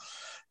should,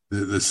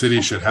 the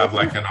city should have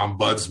like an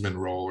ombudsman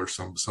role or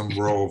some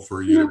role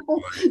for you.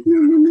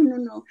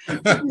 No.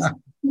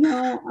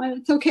 No,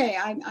 it's okay.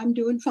 I'm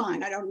doing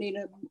fine. I don't need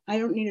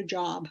a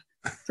job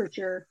for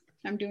sure.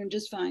 I'm doing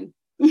just fine.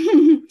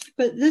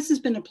 But this has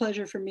been a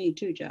pleasure for me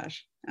too,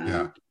 Josh.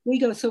 We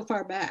go so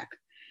far back.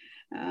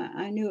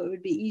 I knew it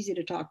would be easy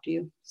to talk to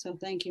you. So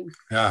thank you.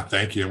 Yeah,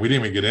 thank you. And we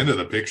didn't even get into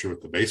the picture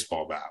with the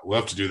baseball bat. We'll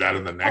have to do that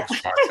in the next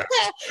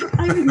podcast.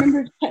 I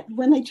remember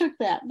when they took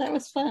that. That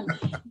was fun.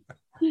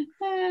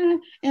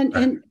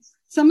 And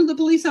some of the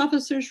police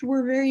officers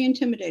were very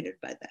intimidated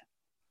by that.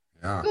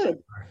 Yeah.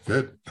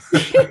 Good.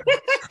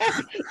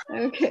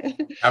 Okay.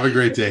 Have a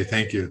great day.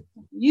 Thank you.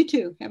 You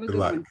too. Have a good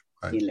luck. one.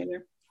 Bye. See you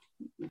later.